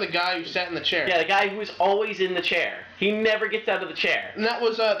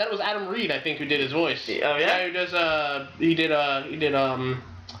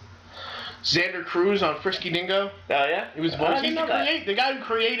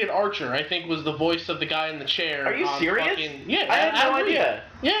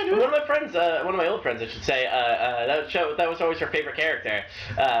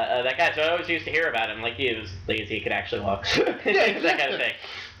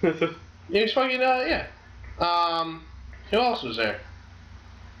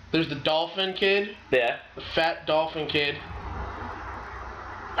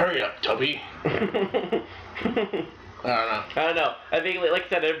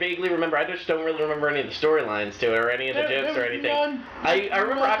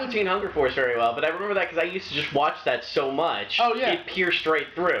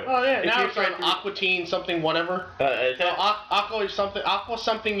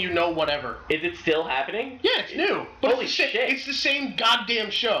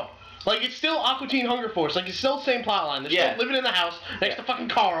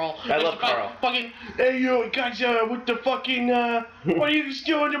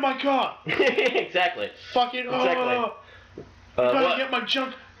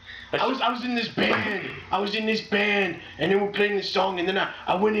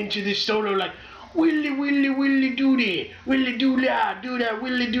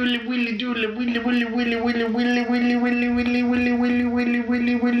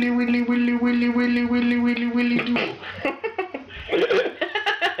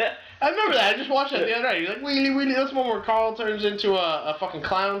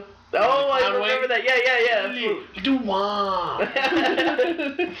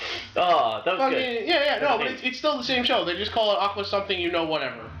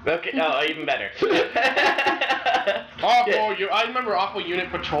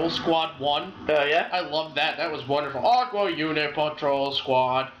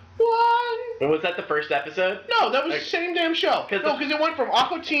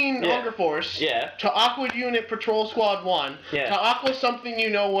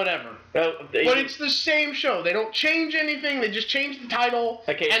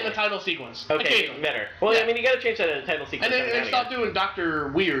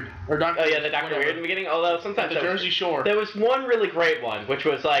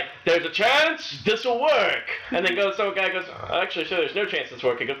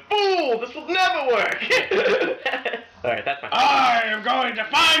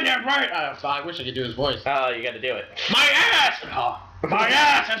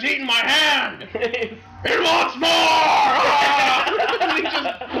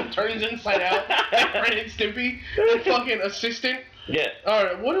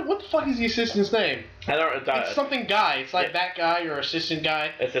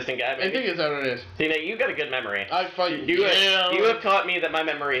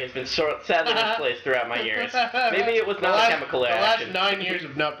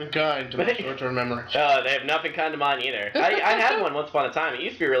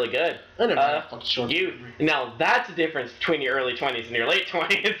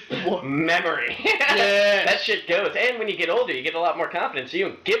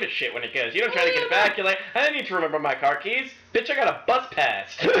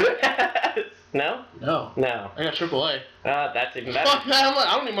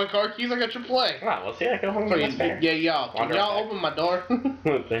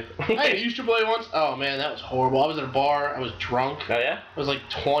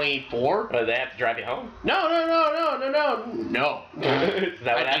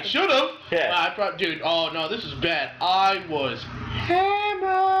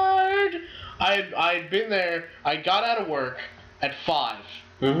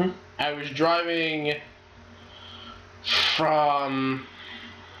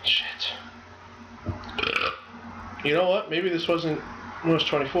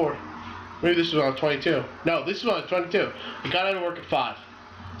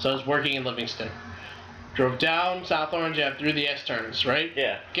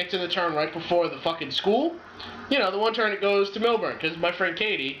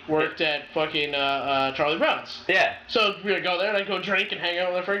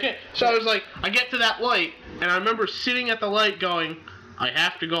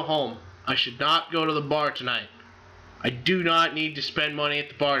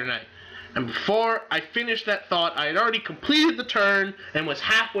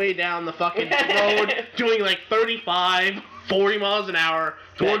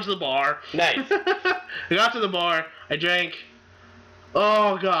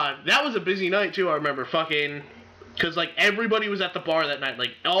 Because, like, everybody was at the bar that night.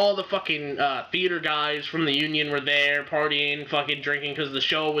 Like, all the fucking theater guys from the union were there partying, fucking drinking because the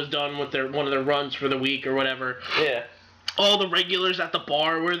show was done with one of their runs for the week or whatever. Yeah. All the regulars at the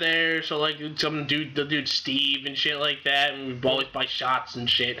bar were there. So, like, the dude Steve and shit like that. And we'd always buy shots and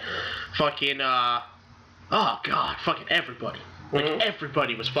shit. Fucking, oh, God. Fucking everybody. Like,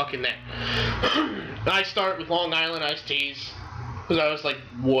 everybody was fucking there. I start with Long Island iced teas. Because I was, like,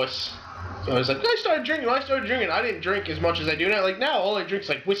 wuss. So I was like, I started drinking. I didn't drink as much as I do now. Like, now all I drink is,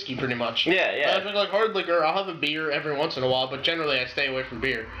 like, whiskey, pretty much. Yeah, yeah. I drink, like, hard liquor. I'll have a beer every once in a while, but generally I stay away from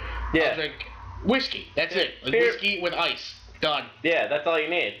beer. Yeah. I'll drink whiskey. That's it. Like, Beer. whiskey with ice. Done. Yeah, that's all you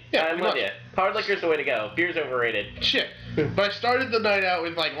need. Yeah, I'm with you. Hard liquor's the way to go. Beer's overrated. Shit. But I started the night out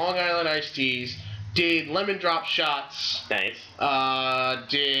with, like, Long Island iced teas. Did lemon drop shots. Nice.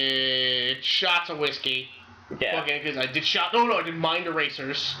 Did shots of whiskey. Yeah. Fucking, because I did shot. No, I did mind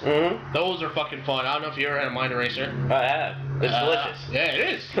erasers. Mm-hmm. Those are fucking fun. I don't know if you ever had a mind eraser. I have. It's delicious. Yeah, it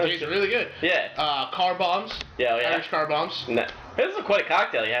is. It tastes really good. Yeah. Car bombs. Yeah, yeah. Irish car bombs. No. This is quite a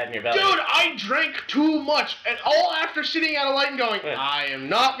cocktail you had in your belly. Dude, I drank too much, and all after sitting at a light and going, I am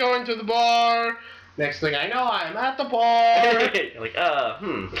not going to the bar. Next thing I know, I am at the bar. You're like,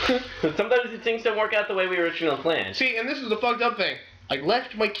 Sometimes things don't work out the way we originally planned. See, and this is the fucked up thing. I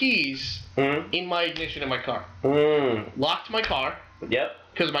left my keys in my ignition in my car. Locked my car. Yep.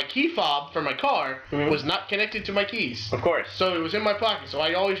 Because my key fob for my car was not connected to my keys. Of course. So it was in my pocket. So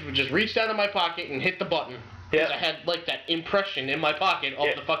I always would just reach down in my pocket and hit the button. Because I had, like, that impression in my pocket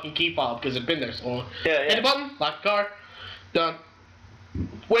of the fucking key fob because it'd been there so long. Yeah. Hit the button, lock the car, done.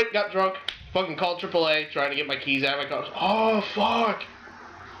 Wait, got drunk. Fucking called AAA, trying to get my keys out of my car. Oh, fuck.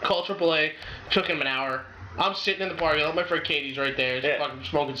 Called AAA. Took him an hour. I'm sitting in the parking lot. My friend Katie's right there. She's fucking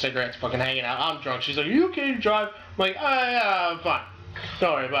smoking cigarettes, fucking hanging out. I'm drunk. She's like, "Are you okay to drive?" I'm like, yeah, I'm fine.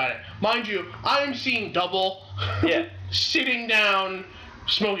 Don't worry about it. Mind you, I'm seeing double. Yeah. Sitting down,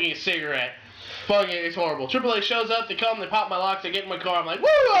 smoking a cigarette. Fucking, it's horrible. AAA shows up, they come, they pop my locks, I get in my car, I'm like, woo!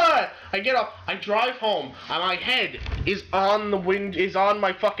 I get up, I drive home, and my head is on the wind, is on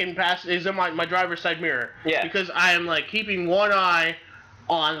my fucking is in my driver's side mirror. Yeah. Because I am, like, keeping one eye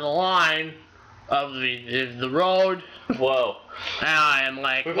on the line of the road. Whoa. And I am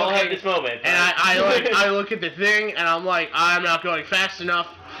like, we've all had this moment. And I look at the thing, and I'm like, I'm not going fast enough.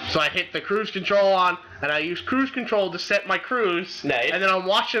 So I hit the cruise control on, and I use cruise control to set my cruise. Nice. And then I'm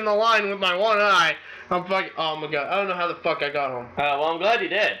watching the line with my one eye. I'm fucking, oh my god, I don't know how the fuck I got home. Well, I'm glad you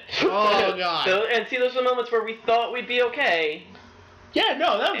did. Oh god. And see, those are the moments where we thought we'd be okay. Yeah,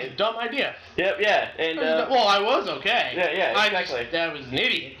 no, that was a dumb idea. Yep, yeah. And well, I was okay. Yeah, exactly. I was an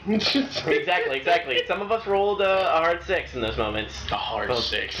idiot. Exactly. Some of us rolled a hard 6 in those moments. A hard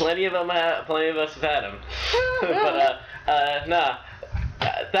 6. Plenty of us have had them. But nah.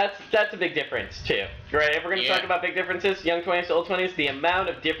 That's a big difference too, right? If we're gonna talk about big differences, young 20s to old 20s, the amount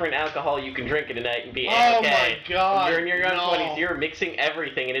of different alcohol you can drink in a night and be okay. Oh my god! When you're in your young 20s, you're mixing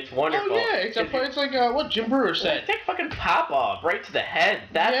everything, and it's wonderful. Oh yeah, it's like what Jim Brewer said. Take fucking Popov right to the head.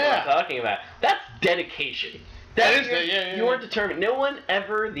 That's what I'm talking about. That's dedication. You're determined. No one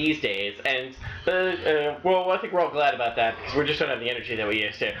ever these days, and well, I think we're all glad about that because we just don't have the energy that we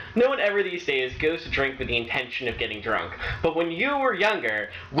used to. No one ever these days goes to drink with the intention of getting drunk. But when you were younger,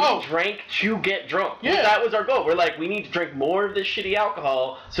 we drank to get drunk. Yeah. That was our goal. We're like, we need to drink more of this shitty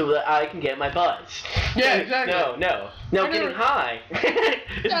alcohol so that I can get my buzz. Yeah, exactly. No. Getting high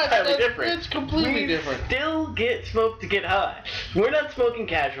is entirely different. It's completely different. Still get smoked to get high. We're not smoking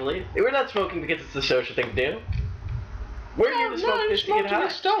casually. We're not smoking because it's the social thing to do. We're here to smoke this to get high.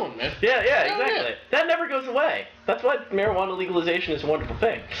 Stone, man. Yeah, exactly. Yeah. That never goes away. That's why marijuana legalization is a wonderful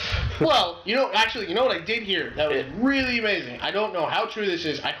thing. Well, you know what I did hear that was really amazing. I don't know how true this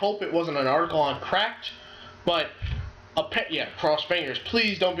is. I hope it wasn't an article on Cracked, but cross fingers.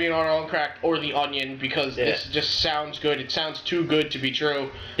 Please don't be an article on Cracked or The Onion because this just sounds good. It sounds too good to be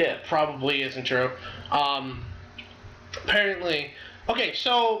true. Yeah. It probably isn't true. Apparently, okay,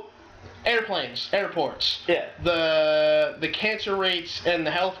 so airplanes, airports. Yeah. The cancer rates and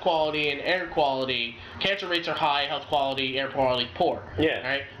the health quality and air quality. Cancer rates are high, health quality, air quality poor. Yeah.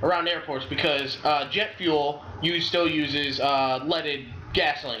 Right? Around airports because jet fuel still uses leaded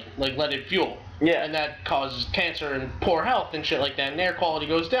gasoline, like leaded fuel. Yeah. And that causes cancer and poor health and shit like that, and air quality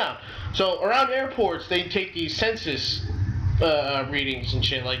goes down. So around airports, they take these census readings and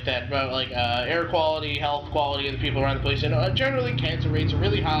shit like that about like air quality, health quality of the people around the place, and generally cancer rates are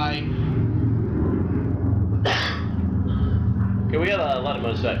really high. Okay, we got a lot of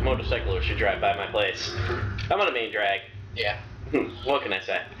motorcyclists who drive by my place. I'm on a main drag. Yeah. What can I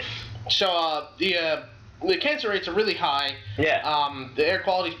say? So the cancer rates are really high. Yeah. The air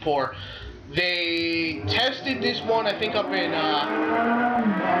quality's poor. they tested this one, I think, up in,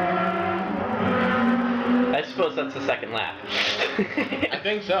 I suppose that's the second lap. I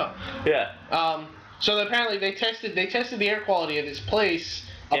think so. Yeah. So apparently they tested the air quality of this place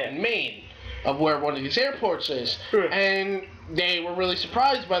up in Maine, of where one of these airports is, and they were really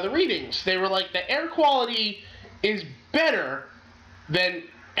surprised by the readings. They were like, the air quality is better than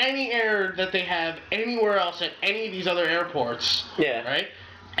any air that they have anywhere else at any of these other airports. Yeah. Right?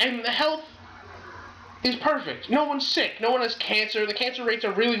 And the health is perfect. No one's sick. No one has cancer. The cancer rates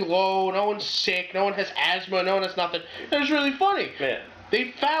are really low. No one's sick. No one has asthma. No one has nothing. It was really funny. Yeah.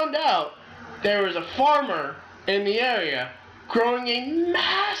 They found out there was a farmer in the area growing a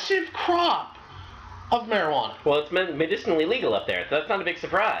massive crop of marijuana. Well, it's medicinally legal up there, so that's not a big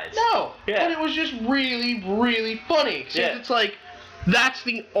surprise. No. Yeah. But it was just really, really funny. Since Yeah. it's like, that's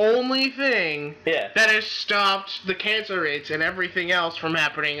the only thing Yeah. that has stopped the cancer rates and everything else from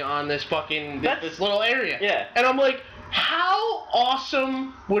happening on this fucking, this little area. Yeah. And I'm like, how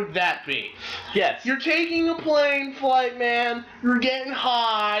awesome would that be? Yes. You're taking a plane flight, man. You're getting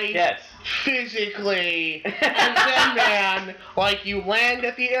high. Yes. Physically. And then, man, like, you land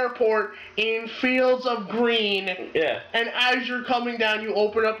at the airport in fields of green. Yeah. And as you're coming down, you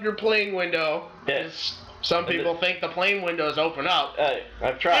open up your plane window. Yes. Some people think the plane windows open up.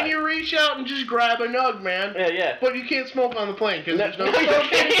 I've tried. And you reach out and just grab a nug, man. Yeah, yeah. But you can't smoke on the plane because there's no you smoking.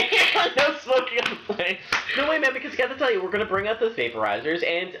 can't. No smoking on the plane. No way, man, because I got to tell you, we're going to bring out those vaporizers,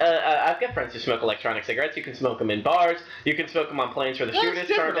 and I've got friends who smoke electronic cigarettes. You can smoke them in bars. You can smoke them on planes for the Well, shooters. it's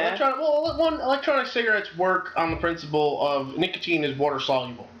different. Electronic cigarettes work on the principle of nicotine is water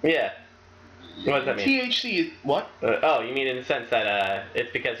soluble. Yeah. What does that mean? THC is what? Oh, you mean in the sense that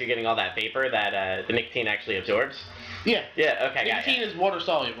it's because you're getting all that vapor that the nicotine actually absorbs? Yeah. Yeah, okay, got Nicotine is water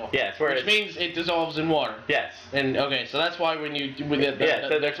soluble. Yes, which means it dissolves in water. Yes. And okay, so that's why when you so there's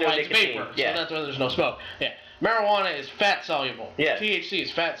no it's nicotine. vapor. Yeah. So that's why there's no smoke. Yeah. Marijuana is fat soluble. Yeah. THC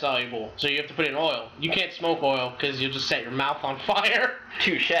is fat soluble, so you have to put in oil. You can't smoke oil because you'll just set your mouth on fire.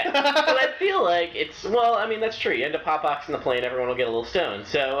 Touche. But I feel like it's, well, I mean, that's true. You end up hotboxing the plane, everyone will get a little stoned.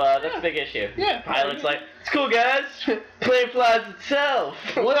 So that's a big issue. Yeah. Pilot's like, it's cool, guys. Plane flies itself.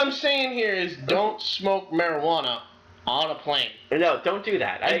 What I'm saying here is don't smoke marijuana on a plane. No, don't do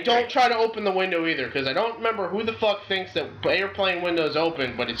that. And don't try to open the window either, because I don't remember who the fuck thinks that airplane windows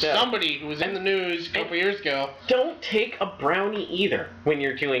open, but it's somebody who was in the news a couple years ago. Don't take a brownie either when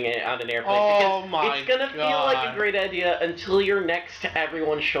you're doing it on an airplane. Oh because my it's gonna feel like a great idea until you're next to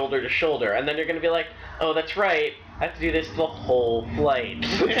everyone shoulder to shoulder, and then you're gonna be like, oh, that's right. I have to do this the whole flight.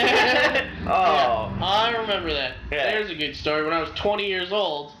 Oh. Yeah, I remember that. Yeah. There's a good story. When I was 20 years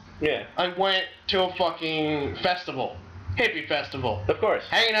old, Yeah. I went to a fucking festival. Hippie festival. Of course.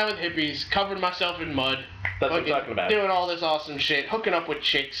 Hanging out with hippies, covered myself in mud. That's what I'm talking about. Doing all this awesome shit, hooking up with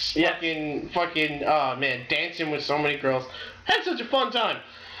chicks. Yeah. Fucking, oh man, dancing with so many girls. Had such a fun time.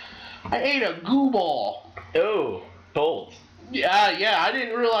 I ate a goo ball. Oh, bold. Yeah, I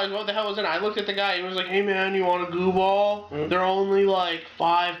didn't realize what the hell was in it. I looked at the guy, he was like, hey man, you want a goo ball? Mm-hmm. They're only like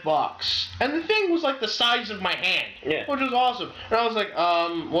 $5. And the thing was like the size of my hand. Yeah. Which was awesome. And I was like,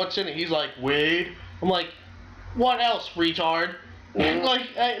 what's in it? He's like, weed. I'm like, what else, retard? Like,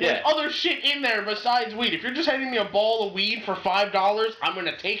 there's other shit in there besides weed. If you're just handing me a ball of weed for $5, I'm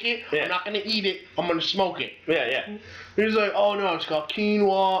gonna take it. Yeah. I'm not gonna eat it. I'm gonna smoke it. Yeah. He's like, oh no, it's got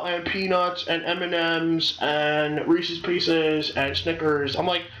quinoa and peanuts and M&Ms and Reese's Pieces and Snickers. I'm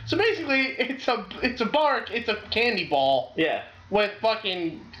like, so basically, it's a candy ball. Yeah. With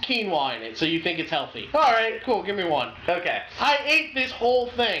fucking quinoa in it, so you think it's healthy. Alright, cool, give me one. Okay. I ate this whole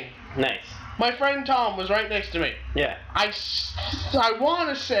thing. Nice. My friend Tom was right next to me. Yeah. I want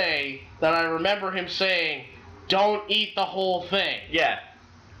to say that I remember him saying, don't eat the whole thing. Yeah.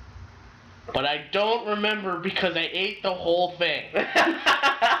 But I don't remember because I ate the whole thing.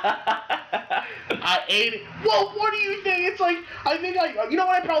 I ate it. Well, what do you think? It's like, you know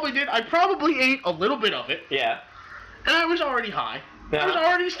what I probably did? I probably ate a little bit of it. Yeah. And I was already high. Yeah. I was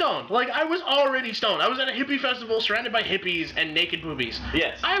already stoned. Like, I was already stoned. I was at a hippie festival surrounded by hippies and naked boobies.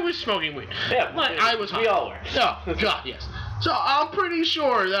 Yes. I was smoking weed. Yeah, But I was high. we all were. Oh, God, yes. So I'm pretty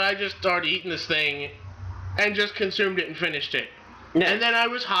sure that I just started eating this thing and just consumed it and finished it. Nice. And then I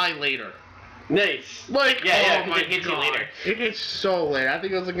was high later. Nice. Like, yeah, oh my it hits God. you later. It hits so late. I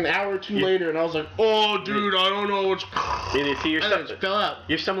think it was like an hour or two later, and I was like, oh, dude, I don't know what's... You see, And then it fell out.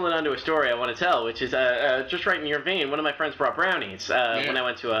 you're stumbling onto a story I want to tell, which is just right in your vein. One of my friends brought brownies when I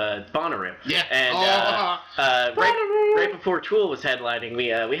went to Bonnaroo. Yeah. And right before Tool was headlining,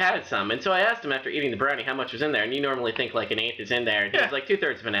 we had some. And so I asked him after eating the brownie how much was in there. And you normally think like an eighth is in there. And he was like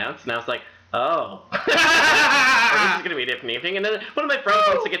 2/3 of an ounce. And I was like, oh. This is going to be a different evening. And then one of my friends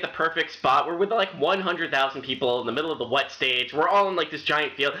wants to get the perfect spot. We're with like 100,000 people in the middle of the wet stage. We're all in like this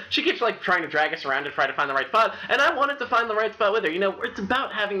giant field. She keeps like trying to drag us around to try to find the right spot. And I wanted to find the right spot with her. You know, it's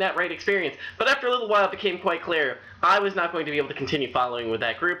about having that right experience. But after a little while, it became quite clear I was not going to be able to continue following with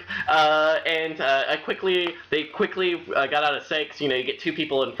that group. They quickly got out of sight. 'Cause, you know, you get two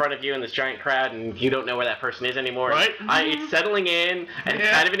people in front of you in this giant crowd, and you don't know where that person is anymore. Right. It's settling in, and it's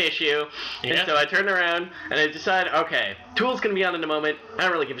kind of an issue. And so I turned around, and I decided, okay, Tool's going to be on in a moment. I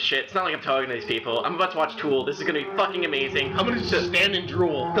don't really give a shit. It's not like I'm talking to these people. I'm about to watch Tool. This is going to be fucking amazing. I'm going to just stand and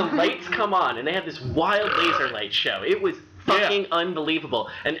drool. The lights come on, and they had this wild laser light show. It was fucking unbelievable.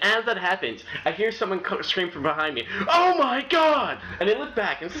 And as that happens, I hear someone scream from behind me, "Oh my god!" And I look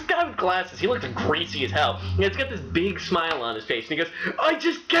back, and it's this guy with glasses. He looks greasy as hell. And he's got this big smile on his face, and he goes, "I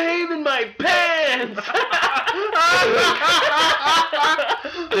just came in my pants!"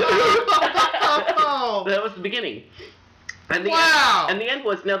 That was the beginning. And the end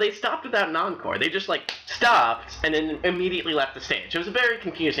was, now they stopped without an encore. They just like stopped and then immediately left the stage. It was very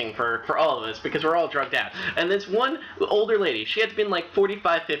confusing for all of us because we're all drugged out. And this one older lady, she had to be like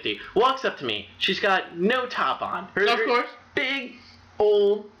 45, 50, walks up to me. She's got no top on. Of course. Big,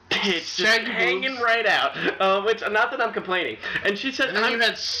 old tits just hanging right out. Which, not that I'm complaining. And she said, and then you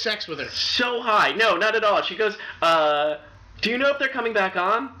had sex with her. So high. No, not at all. She goes, do you know if they're coming back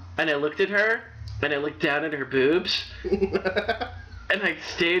on? And I looked at her. And I looked down at her boobs, and I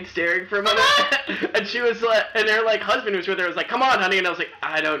stayed staring for a moment, and she was like, and her like husband was with her, was like, "Come on, honey," and I was like,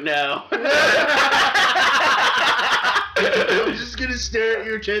 "I don't know." I'm just gonna stare at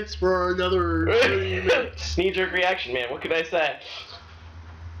your tits for another 30 minutes. Knee-jerk reaction, man. What could I say?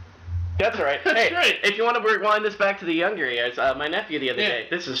 That's all right. Hey, right. If you want to rewind this back to the younger years, my nephew the other day,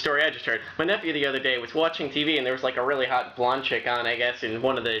 this is a story I just heard. My nephew the other day was watching TV, and there was like a really hot blonde chick on, I guess, in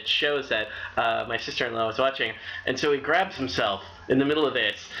one of the shows that my sister-in-law was watching. And so he grabs himself in the middle of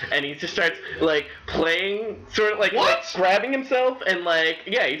this, and he just starts like playing, sort of like grabbing himself, and like,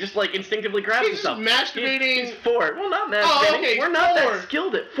 yeah, he just like instinctively grabs himself. He's masturbating. He's 4. Well, not masturbating. Oh, okay, We're not that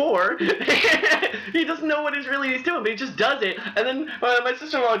skilled at 4. He doesn't know what he's doing, but he just does it. And then my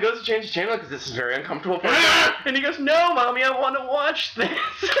sister-in-law goes to change the channel because this is very uncomfortable for him. And he goes, "No, Mommy, I want to watch this."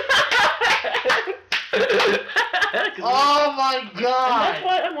 Oh my god! And that's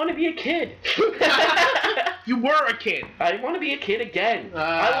why I want to be a kid. You were a kid. I want to be a kid again.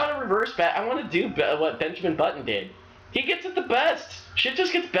 I want to reverse back. I want to do what Benjamin Button did. He gets it the best. Shit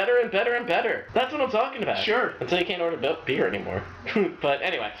just gets better and better and better. That's what I'm talking about. Sure. Until you can't order beer anymore. But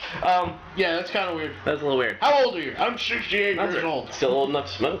anyway. Yeah, that's kind of weird. That's a little weird. How old are you? I'm 68 years old. Still old enough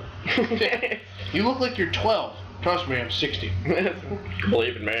to smoke. You look like you're 12. Trust me, I'm 60.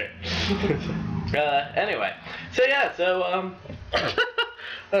 Believe in me. Anyway. So yeah,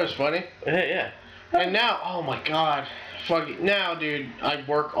 That was funny. Yeah. And now, oh my god. Fucking, now, dude, I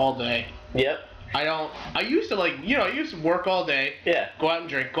work all day. Yep. I used to I used to work all day. Yeah. Go out and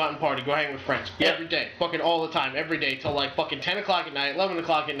drink, go out and party, go hang with friends. Yep. Every day. Fucking all the time. Every day till like fucking 10 o'clock at night, 11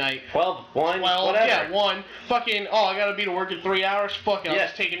 o'clock at night. 12, 1, 12, whatever. yeah, 1. Fucking, I gotta be to work in 3 hours. Fuck it, I'll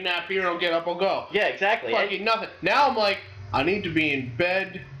just take a nap here and I'll get up, I'll go. Yeah, exactly. Fucking nothing. Now I'm like, I need to be in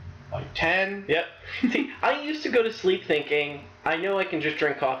bed by 10. Yep. See, I used to go to sleep thinking, I know I can just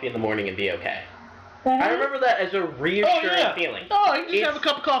drink coffee in the morning and be okay. I remember that as a reassuring feeling. Oh, I can just have a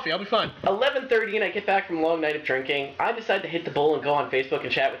cup of coffee. I'll be fine. 11:30 and I get back from a long night of drinking. I decide to hit the bull and go on Facebook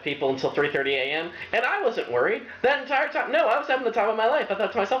and chat with people until 3:30 a.m. And I wasn't worried that entire time. No, I was having the time of my life. I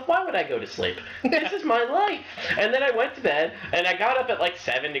thought to myself, why would I go to sleep? This is my life. And then I went to bed and I got up at like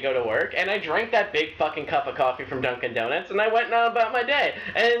 7 to go to work and I drank that big fucking cup of coffee from Dunkin' Donuts and I went on about my day.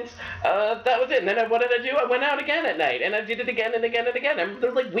 And that was it. And then what did I do? I went out again at night and I did it again and again and again. And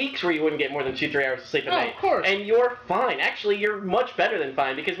there's like weeks where you wouldn't get more than 2-3 hours of sleep at night. Of course. And you're fine. Actually, you're much better than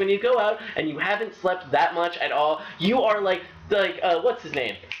fine because when you go out and you haven't slept that much at all, you are like what's his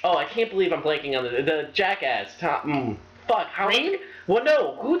name? Oh, I can't believe I'm blanking on the Jackass. Fuck. How? Green? Well,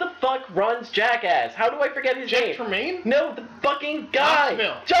 no. Who the fuck runs Jackass? How do I forget his name? Jeff Tremaine? No, the fucking guy.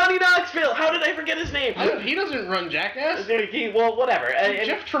 Knoxville. Johnny Knoxville. How did I forget his name? He doesn't run Jackass. Well, whatever.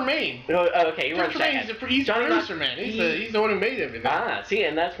 Jeff Tremaine. Okay, he runs Jeff Tremaine, Jackass. he's the producer, man. He's the one who made everything. Ah, see,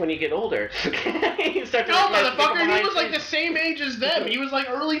 and that's when you get older. You start to No, recognize people motherfucker, he behind was like you. the same age as them. He was like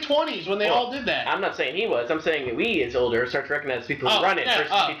early 20s when they all did that. I'm not saying he was. I'm saying we, as older, start to recognize people who run it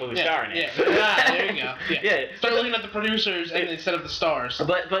versus people who star in it. Yeah, there you go. Yeah. Start looking at the producers producers instead of the stars.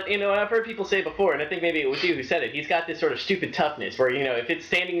 But you know, I've heard people say before, and I think maybe it was you who said it. He's got this sort of stupid toughness where, you know, if it's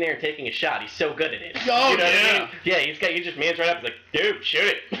standing there and taking a shot, he's so good at it. Oh, you know yeah. what I mean? Yeah, he just mans right up. He's like, dude,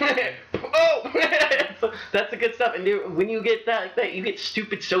 shoot it. Oh, that's the good stuff. And dude, when you get that, you get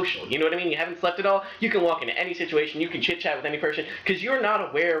stupid social. You know what I mean? You haven't slept at all. You can walk into any situation. You can chit chat with any person because you're not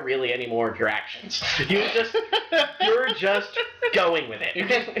aware really anymore of your actions. You're just going with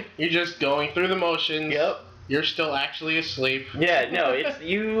it. You're just going through the motions. Yep. You're still actually asleep. Yeah, no,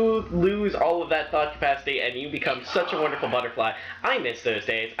 you lose all of that thought capacity and you become such a wonderful butterfly. I miss those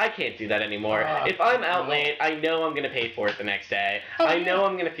days. I can't do that anymore. If I'm out late, I know I'm going to pay for it the next day. I know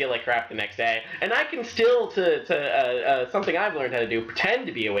I'm going to feel like crap the next day. And I can still, something I've learned how to do, pretend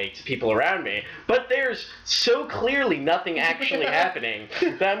to be awake to people around me. But there's so clearly nothing actually happening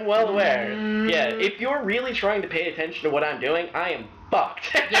that I'm well aware. Yeah, if you're really trying to pay attention to what I'm doing, I am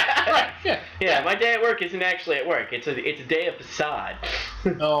fucked. Yeah, my day at work isn't actually at work. It's a day of facade.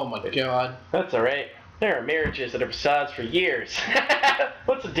 Oh my god. That's alright. There are marriages that are facades for years.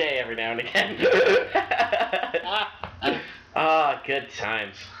 What's a day every now and again? Good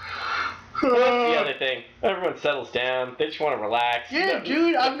times. What's the other thing? Everyone settles down. They just want to relax. Yeah,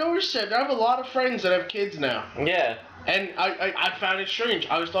 dude, I've noticed that. I have a lot of friends that have kids now. Yeah. And I found it strange.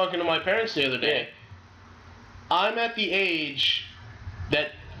 I was talking to my parents the other day. Yeah. I'm at the age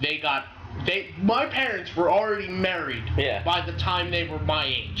that my parents were already married by the time they were my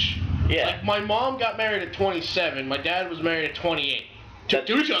age. Yeah. Like, my mom got married at 27, my dad was married at 28.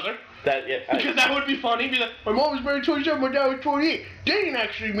 To each other. Because that would be funny. Be like, my mom was married at 27, my dad was 28. They didn't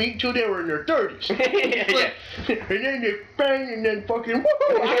actually meet until they were in their 30s. And then they bang and then fucking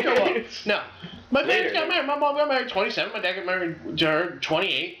woohoo, I show up. No. My parents got married. My mom got married at 27, my dad got married to her at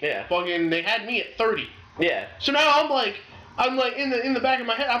 28. Yeah. Fucking, they had me at 30. Yeah. So now I'm like in the back of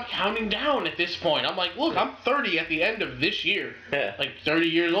my head, I'm counting down at this point. I'm like, look, I'm 30 at the end of this year. Yeah. Like 30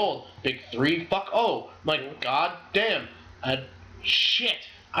 years old. Big 3 fuck oh. I'm like, god damn. Shit.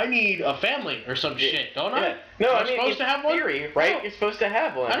 I need a family or some shit, don't I? Yeah. No, I'm supposed to have one? Theory, right? You're supposed to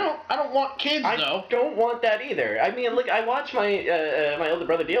have one. I don't want kids though. I don't want that either. I mean, look, I watch my my older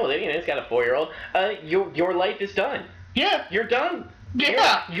brother deal with it. You know, he's got a 4-year-old. Your life is done. Yeah. You're done.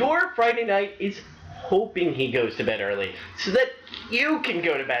 Yeah. Your Friday night is hoping he goes to bed early so that you can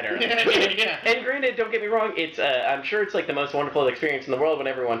go to bed early. Yeah. And granted, don't get me wrong, it's I'm sure it's like the most wonderful experience in the world when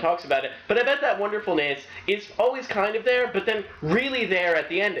everyone talks about it, but I bet that wonderfulness is always kind of there, but then really there at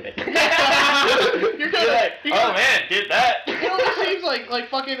the end of it. You're like, oh man, did that. You know, it seems like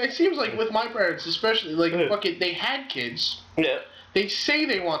fucking, it seems like with my parents especially, like fucking, they had kids. Yeah. They say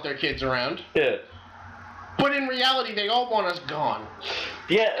they want their kids around. Yeah. But in reality, they all want us gone.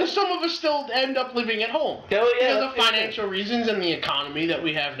 Yeah. Because some of us still end up living at home. Oh, yeah. Because of financial reasons and the economy that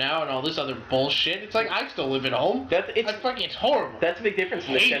we have now and all this other bullshit. It's like, I still live at home. It's horrible. That's a big difference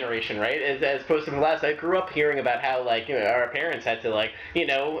in this generation, right? As opposed to the last. I grew up hearing about how, like, you know, our parents had to, like, you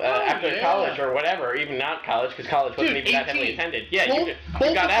know, after college or whatever, even not college, because college wasn't even that heavily attended. Yeah, both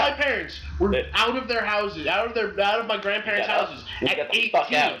you got out. My parents were out of their houses, out of my grandparents' houses at 18.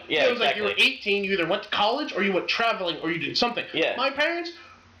 Fuck out. Yeah, it was like you were 18, you either went to college or you went traveling or you did something. Yeah. My parents,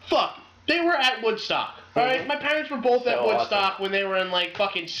 they were at Woodstock. Alright? My parents were both at Woodstock when they were in like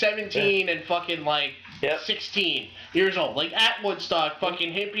fucking 17 and fucking like 16 years old. Like at Woodstock,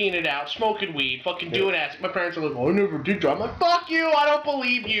 fucking hippieing it out, smoking weed, fucking doing acid. My parents are like, oh, I never did drugs. I'm like, fuck you, I don't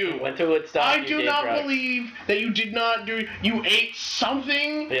believe you. Went to Woodstock. I do not believe that you did not do. You ate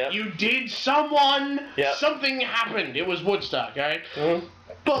something. Yep. You did someone. Yep. Something happened. It was Woodstock, alright? Mm-hmm.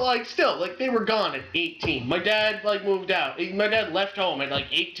 But, like, still, like, they were gone at 18. My dad, like, moved out. My dad left home at, like,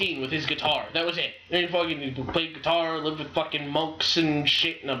 18 with his guitar. That was it. And he played guitar, lived with fucking monks and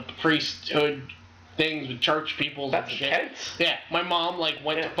shit in a priesthood things with church people and shit. That's intense. Yeah. My mom, like,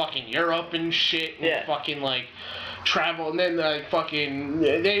 went to fucking Europe and shit and fucking, like, travel. And then, like, fucking,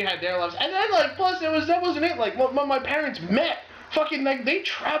 they had their lives. And then, like, plus, that wasn't it. Like, when my parents met, fucking, like, they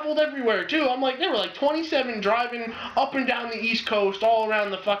traveled everywhere, too. I'm like, they were, like, 27 driving up and down the East Coast, all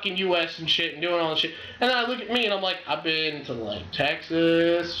around the fucking U.S. and shit, and doing all this shit. And then I look at me, and I'm like, I've been to, like,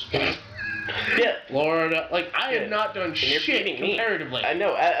 Texas, Florida. Like, I have not done shit comparatively. I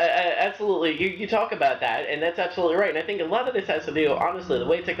know, absolutely. You talk about that, and that's absolutely right. And I think a lot of this has to do, honestly, the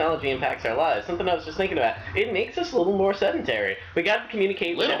way technology impacts our lives. Something I was just thinking about. It makes us a little more sedentary. We got to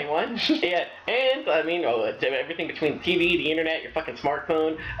communicate with anyone. Yeah, and, I mean, everything between the TV, the internet, your fucking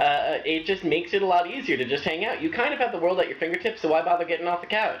smartphone, it just makes it a lot easier to just hang out. You kind of have the world at your fingertips, so why bother getting off the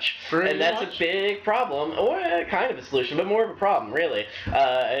couch? And that's a big problem, or kind of a solution, but more of a problem, really.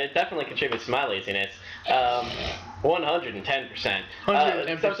 It definitely contributes to my laziness. 110%.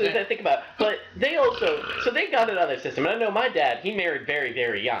 110%. Something to think about. But they also, so they got another system. And I know my dad, he married very,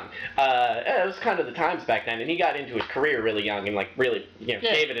 very young. It was kind of the times back then, and he got into his career really young and, like, really, gave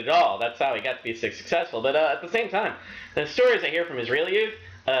it all. That's how he got to be so successful. But at the same time, the stories I hear from his real youth,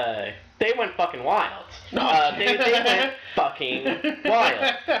 they went fucking wild. They went fucking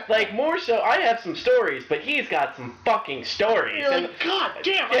wild. Like, more so, I have some stories, but he's got some fucking stories. You're like, God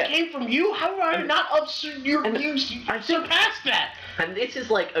damn, I came from you? How did I not surpass that? And this is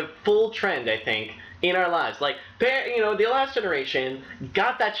like a full trend, I think, in our lives. Like, the last generation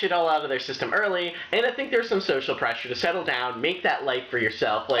got that shit all out of their system early, and I think there's some social pressure to settle down, make that life for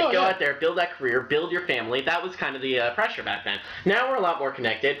yourself. Like, go out there, build that career, build your family. That was kind of the pressure back then. Now we're a lot more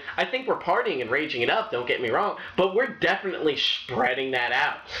connected. I think we're partying and raging it up, don't get me wrong, but we're definitely spreading that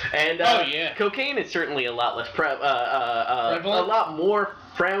out. And cocaine is certainly a lot less prevalent, a lot more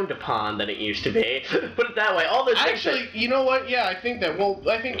frowned upon than it used to be. Put it that way. All those things. Actually, you know what? Yeah, I think that. Well,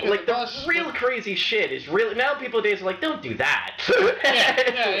 I think like the real crazy shit is really now. People nowadays are like, don't do that.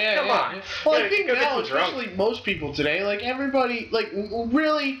 Come on. Well, I think now, especially most people today, like everybody, like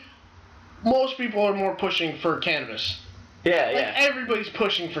really, most people are more pushing for cannabis. Yeah. Everybody's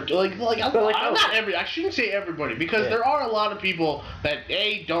pushing for I shouldn't say everybody because there are a lot of people that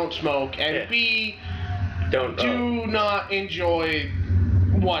A, don't smoke, and B, do not enjoy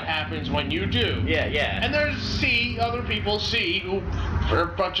what happens when you do. Yeah. And there's other people who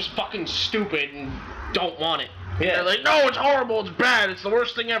are just fucking stupid and don't want it. Yeah. They're like, no, it's horrible, it's bad, it's the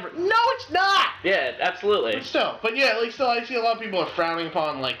worst thing ever. No, it's not! Yeah, absolutely. I see a lot of people are frowning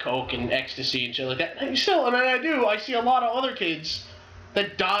upon, like, coke and ecstasy and shit like that. And still, I see a lot of other kids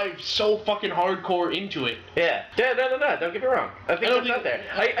that dive so fucking hardcore into it. Yeah, no, don't get me wrong. I think it's out there.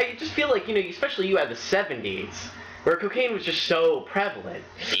 I just feel like, especially you had the 70s, where cocaine was just so prevalent.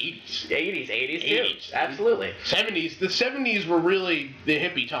 80s too. Absolutely. 70s. The 70s were really the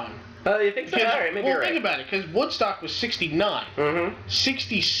hippie time. You think so? All right, maybe you're right. Think about it, because Woodstock was 69. Mm-hmm.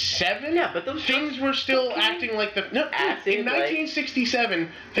 67? Yeah, but those things were still acting like the... No, in 1967,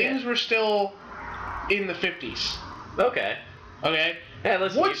 things were still in the 50s. Okay. Yeah,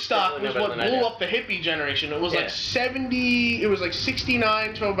 Woodstock was what blew up the hippie generation. It was like 70... It was like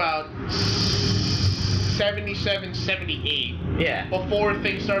 69 to about 77, 78. Yeah. Before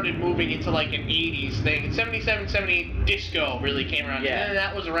things started moving into like an 80s thing. In 77, 78, disco really came around. Yeah. And then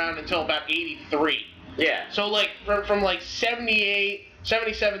that was around until about 83. Yeah. So like from like 77,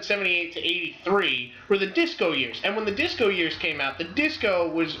 78 to 83 were the disco years. And when the disco years came out, the disco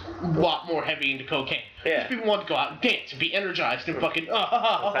was a lot more heavy into cocaine. Yeah. People wanted to go out and dance and be energized and fucking That's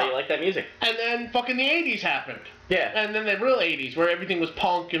how you like that music. And then fucking the 80s happened. Yeah. And then the real 80s, where everything was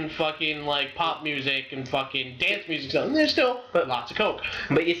punk and fucking, like, pop music and fucking dance music. And there's still lots of coke.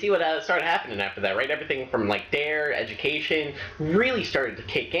 But you see what started happening after that, right? Everything from, like, DARE, education, really started to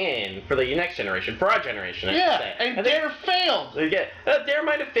kick in for the next generation, for our generation, I should say. And DARE failed. Yeah, DARE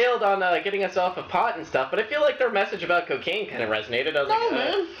might have failed on getting us off of pot and stuff, but I feel like their message about cocaine kind of resonated. I was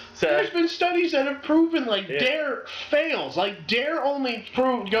man. There's been studies that have proven, like, DARE fails. Like, DARE only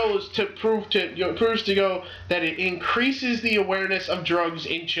proves to go that it increases the awareness of drugs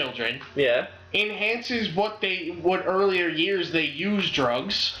in children. Yeah. Enhances what earlier years they use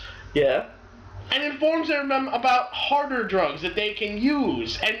drugs. Yeah. And informs them about harder drugs that they can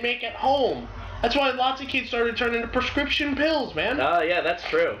use and make at home. That's why lots of kids started turning to prescription pills, man. Yeah, that's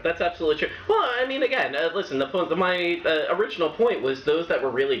true. That's absolutely true. Well, I mean, again, listen, my original point was those that were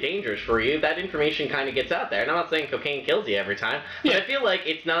really dangerous for you, that information kind of gets out there. And I'm not saying cocaine kills you every time, but I feel like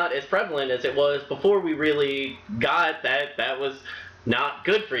it's not as prevalent as it was before we really got that was not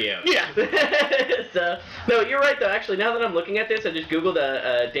good for you. Yeah. So, no, you're right, though. Actually, now that I'm looking at this, I just Googled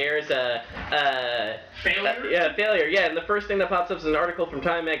DARE's failure? Failure. Yeah, and the first thing that pops up is an article from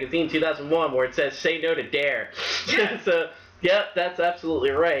Time Magazine, 2001, where it says, "Say no to DARE." Yeah. So, yep, that's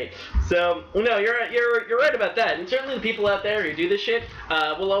absolutely right. So, no, you're right about that. And certainly the people out there who do this shit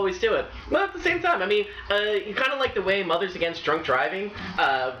will always do it. But at the same time, I mean, kind of like the way Mothers Against Drunk Driving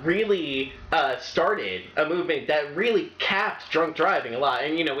really started a movement that really capped drunk driving a lot.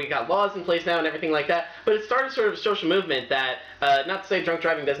 And, we got laws in place now and everything like that. But it started sort of a social movement that, not to say drunk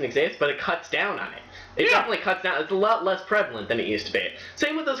driving doesn't exist, but it cuts down on it. It definitely cuts down. It's a lot less prevalent than it used to be.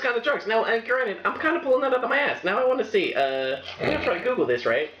 Same with those kind of drugs. Now, and granted, I'm kind of pulling that out of my ass. Now I want to see. I'm going to try to Google this,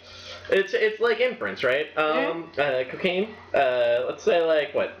 right? It's like inference, right? Cocaine. Let's say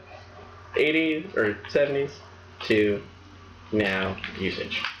like, what, 80s or 70s to now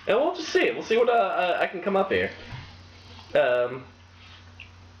usage. And we'll just see. We'll see what I can come up here. Oh,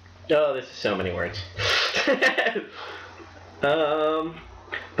 this is so many words.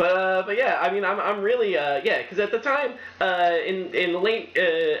 But yeah, I mean, I'm really yeah, because at the time, in the late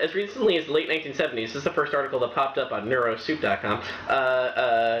as recently as the late 1970s, this is the first article that popped up on neurosoup.com.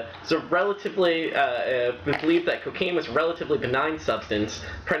 So relatively believed that cocaine was a relatively benign substance,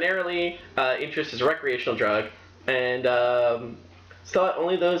 primarily interest as a recreational drug, and thought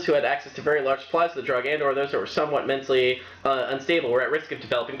only those who had access to very large supplies of the drug and/or those who were somewhat mentally unstable were at risk of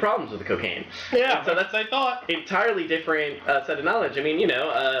developing problems with the cocaine. Yeah, And so that's I thought. entirely different set of knowledge. I mean,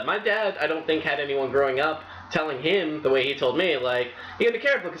 my dad, I don't think had anyone growing up telling him the way he told me, like, you gotta be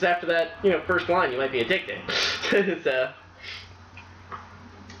careful because after that, first line, you might be addicted. So,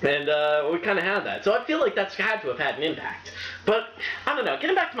 and we kind of had that. So I feel like that's had to have had an impact. But I don't know.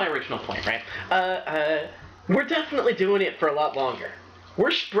 Getting back to my original point, right? We're definitely doing it for a lot longer.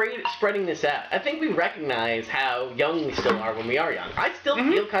 We're spreading this out. I think we recognize how young we still are when we are young. I still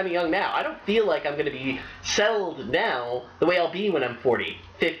feel kind of young now. I don't feel like I'm going to be settled now the way I'll be when I'm 40,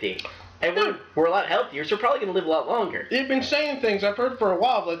 50. And we're a lot healthier, so we're probably going to live a lot longer. They've been saying things I've heard for a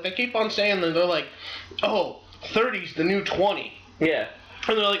while. Like they keep on saying that they're like, oh, 30's the new 20. Yeah.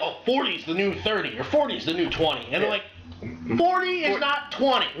 And they're like, oh, 40's the new 30 or 40's the new 20. And they're like, 40 is not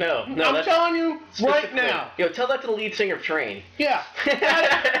 20. No. I'm telling you right now. Tell that to the lead singer of Train. Yeah.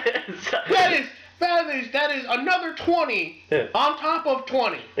 That is another 20 on top of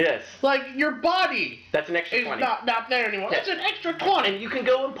 20. Yes. Like your body. That's an extra 20. Is not there anymore. That's an extra 20. And you can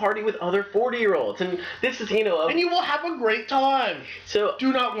go and party with other 40-year-olds. And this is, and you will have a great time. So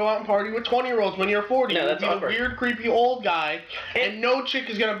do not go out and party with 20-year-olds when you're 40. No, that's You'll be awkward. a weird, creepy old guy, and no chick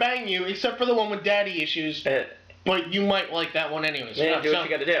is gonna bang you except for the one with daddy issues. But you might like that one anyways. Yeah, do what you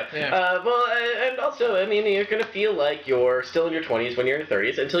gotta do. Yeah. And also, I mean, you're gonna feel like you're still in your 20s when you're in your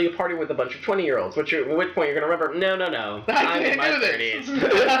 30s until you party with a bunch of 20-year-olds, at which point you're gonna remember, no, I'm in my 30s.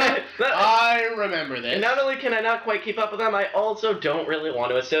 I remember this. Not only can I not quite keep up with them, I also don't really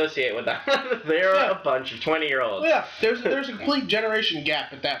want to associate with them. They're a bunch of 20-year-olds. Yeah, there's a complete generation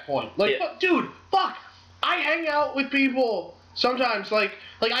gap at that point. Like, fuck, I hang out with people sometimes, like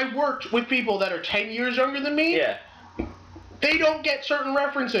I worked with people that are 10 years younger than me. Yeah. They don't get certain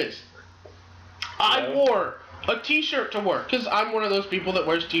references. I wore a t-shirt to work because I'm one of those people that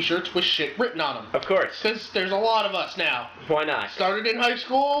wears t-shirts with shit written on them. Of course. Because there's a lot of us now. Why not? Started in high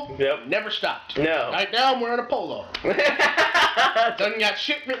school. Yep. Never stopped. No. Right now I'm wearing a polo. Doesn't got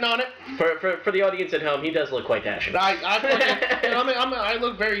shit written on it. For the audience at home, he does look quite dashing. I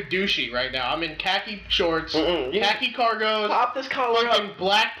look very douchey right now. I'm in khaki shorts, khaki cargos, pop this collar up,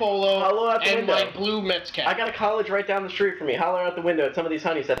 black polo, and window. my blue Mets cap. I got a college right down the street from me. Holler out the window at some of these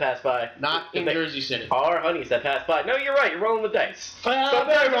honeys that pass by. Not in Jersey City. Are honeys that pass by. No, you're right. You're rolling the dice.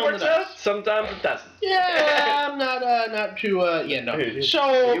 Sometimes it works out. Sometimes it doesn't. Yeah, I'm not too, no.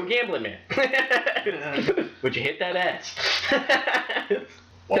 So... You gambling, man. Would you hit that ass?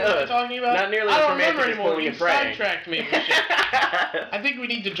 What was I talking about? Not nearly I as don't remember romantic as anymore. pulling You and praying. sidetracked me. I think we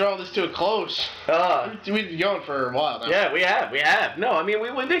need to draw this to a close. We've been going for a while now. Yeah, we have. No, I mean,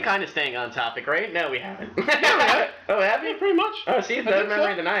 we've been kind of staying on topic, right? No, we haven't. Yeah, we have. Oh, have you? Yeah, pretty much. Oh, see, better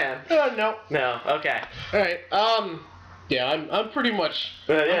memory than I am. No. No, okay. All right. Yeah, I'm pretty much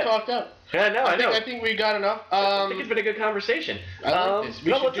I'm talked out. Yeah, no, I know. I think we got enough. I think it's been a good conversation. I like this.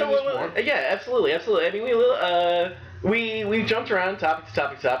 We should do this more. Yeah, absolutely. I mean, we will. We jumped around topic to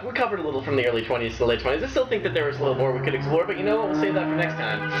topic to topic. We covered a little from the early 20s to the late 20s. I still think that there was a little more we could explore, but you know what? We'll save that for next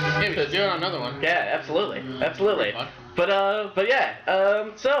time. Yeah, we should do another one. Yeah, absolutely. But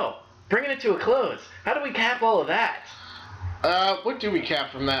yeah. So bringing it to a close. How do we cap all of that? What do we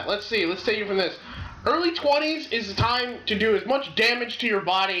cap from that? Let's see. Let's take it from this. Early 20s is the time to do as much damage to your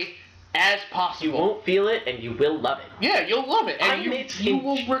body as possible. You won't feel it, and you will love it. Yeah, you'll love it, and you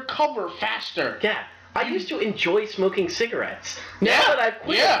will recover faster. Yeah. I used to enjoy smoking cigarettes. Now that I've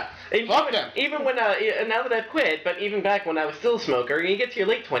quit. Yeah. Fuck them. Even when now that I've quit, but even back when I was still a smoker, you get to your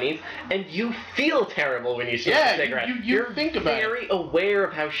late 20s and you feel terrible when you smoke a cigarette. You're think about very aware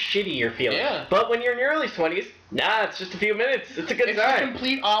of how shitty you're feeling. Yeah. But when you're in your early 20s, it's just a few minutes. It's a good time. It's the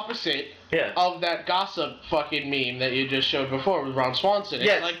complete opposite of that gossip fucking meme that you just showed before with Ron Swanson.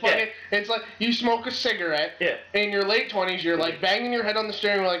 It's like you smoke a cigarette in your late 20s, you're like banging your head on the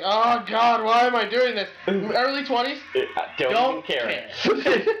steering wheel like, oh god, why am I doing this? Early 20s, don't even care.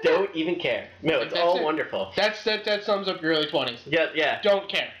 Don't even care. No, it's all wonderful. That sums up your early 20s. Yeah. Don't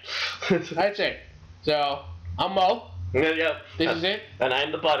care. I'd say. So, I'm Mo. Yeah. This is it. And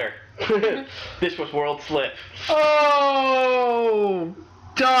I'm the butter. This was World Slip. Oh,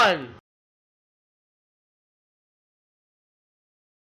 done.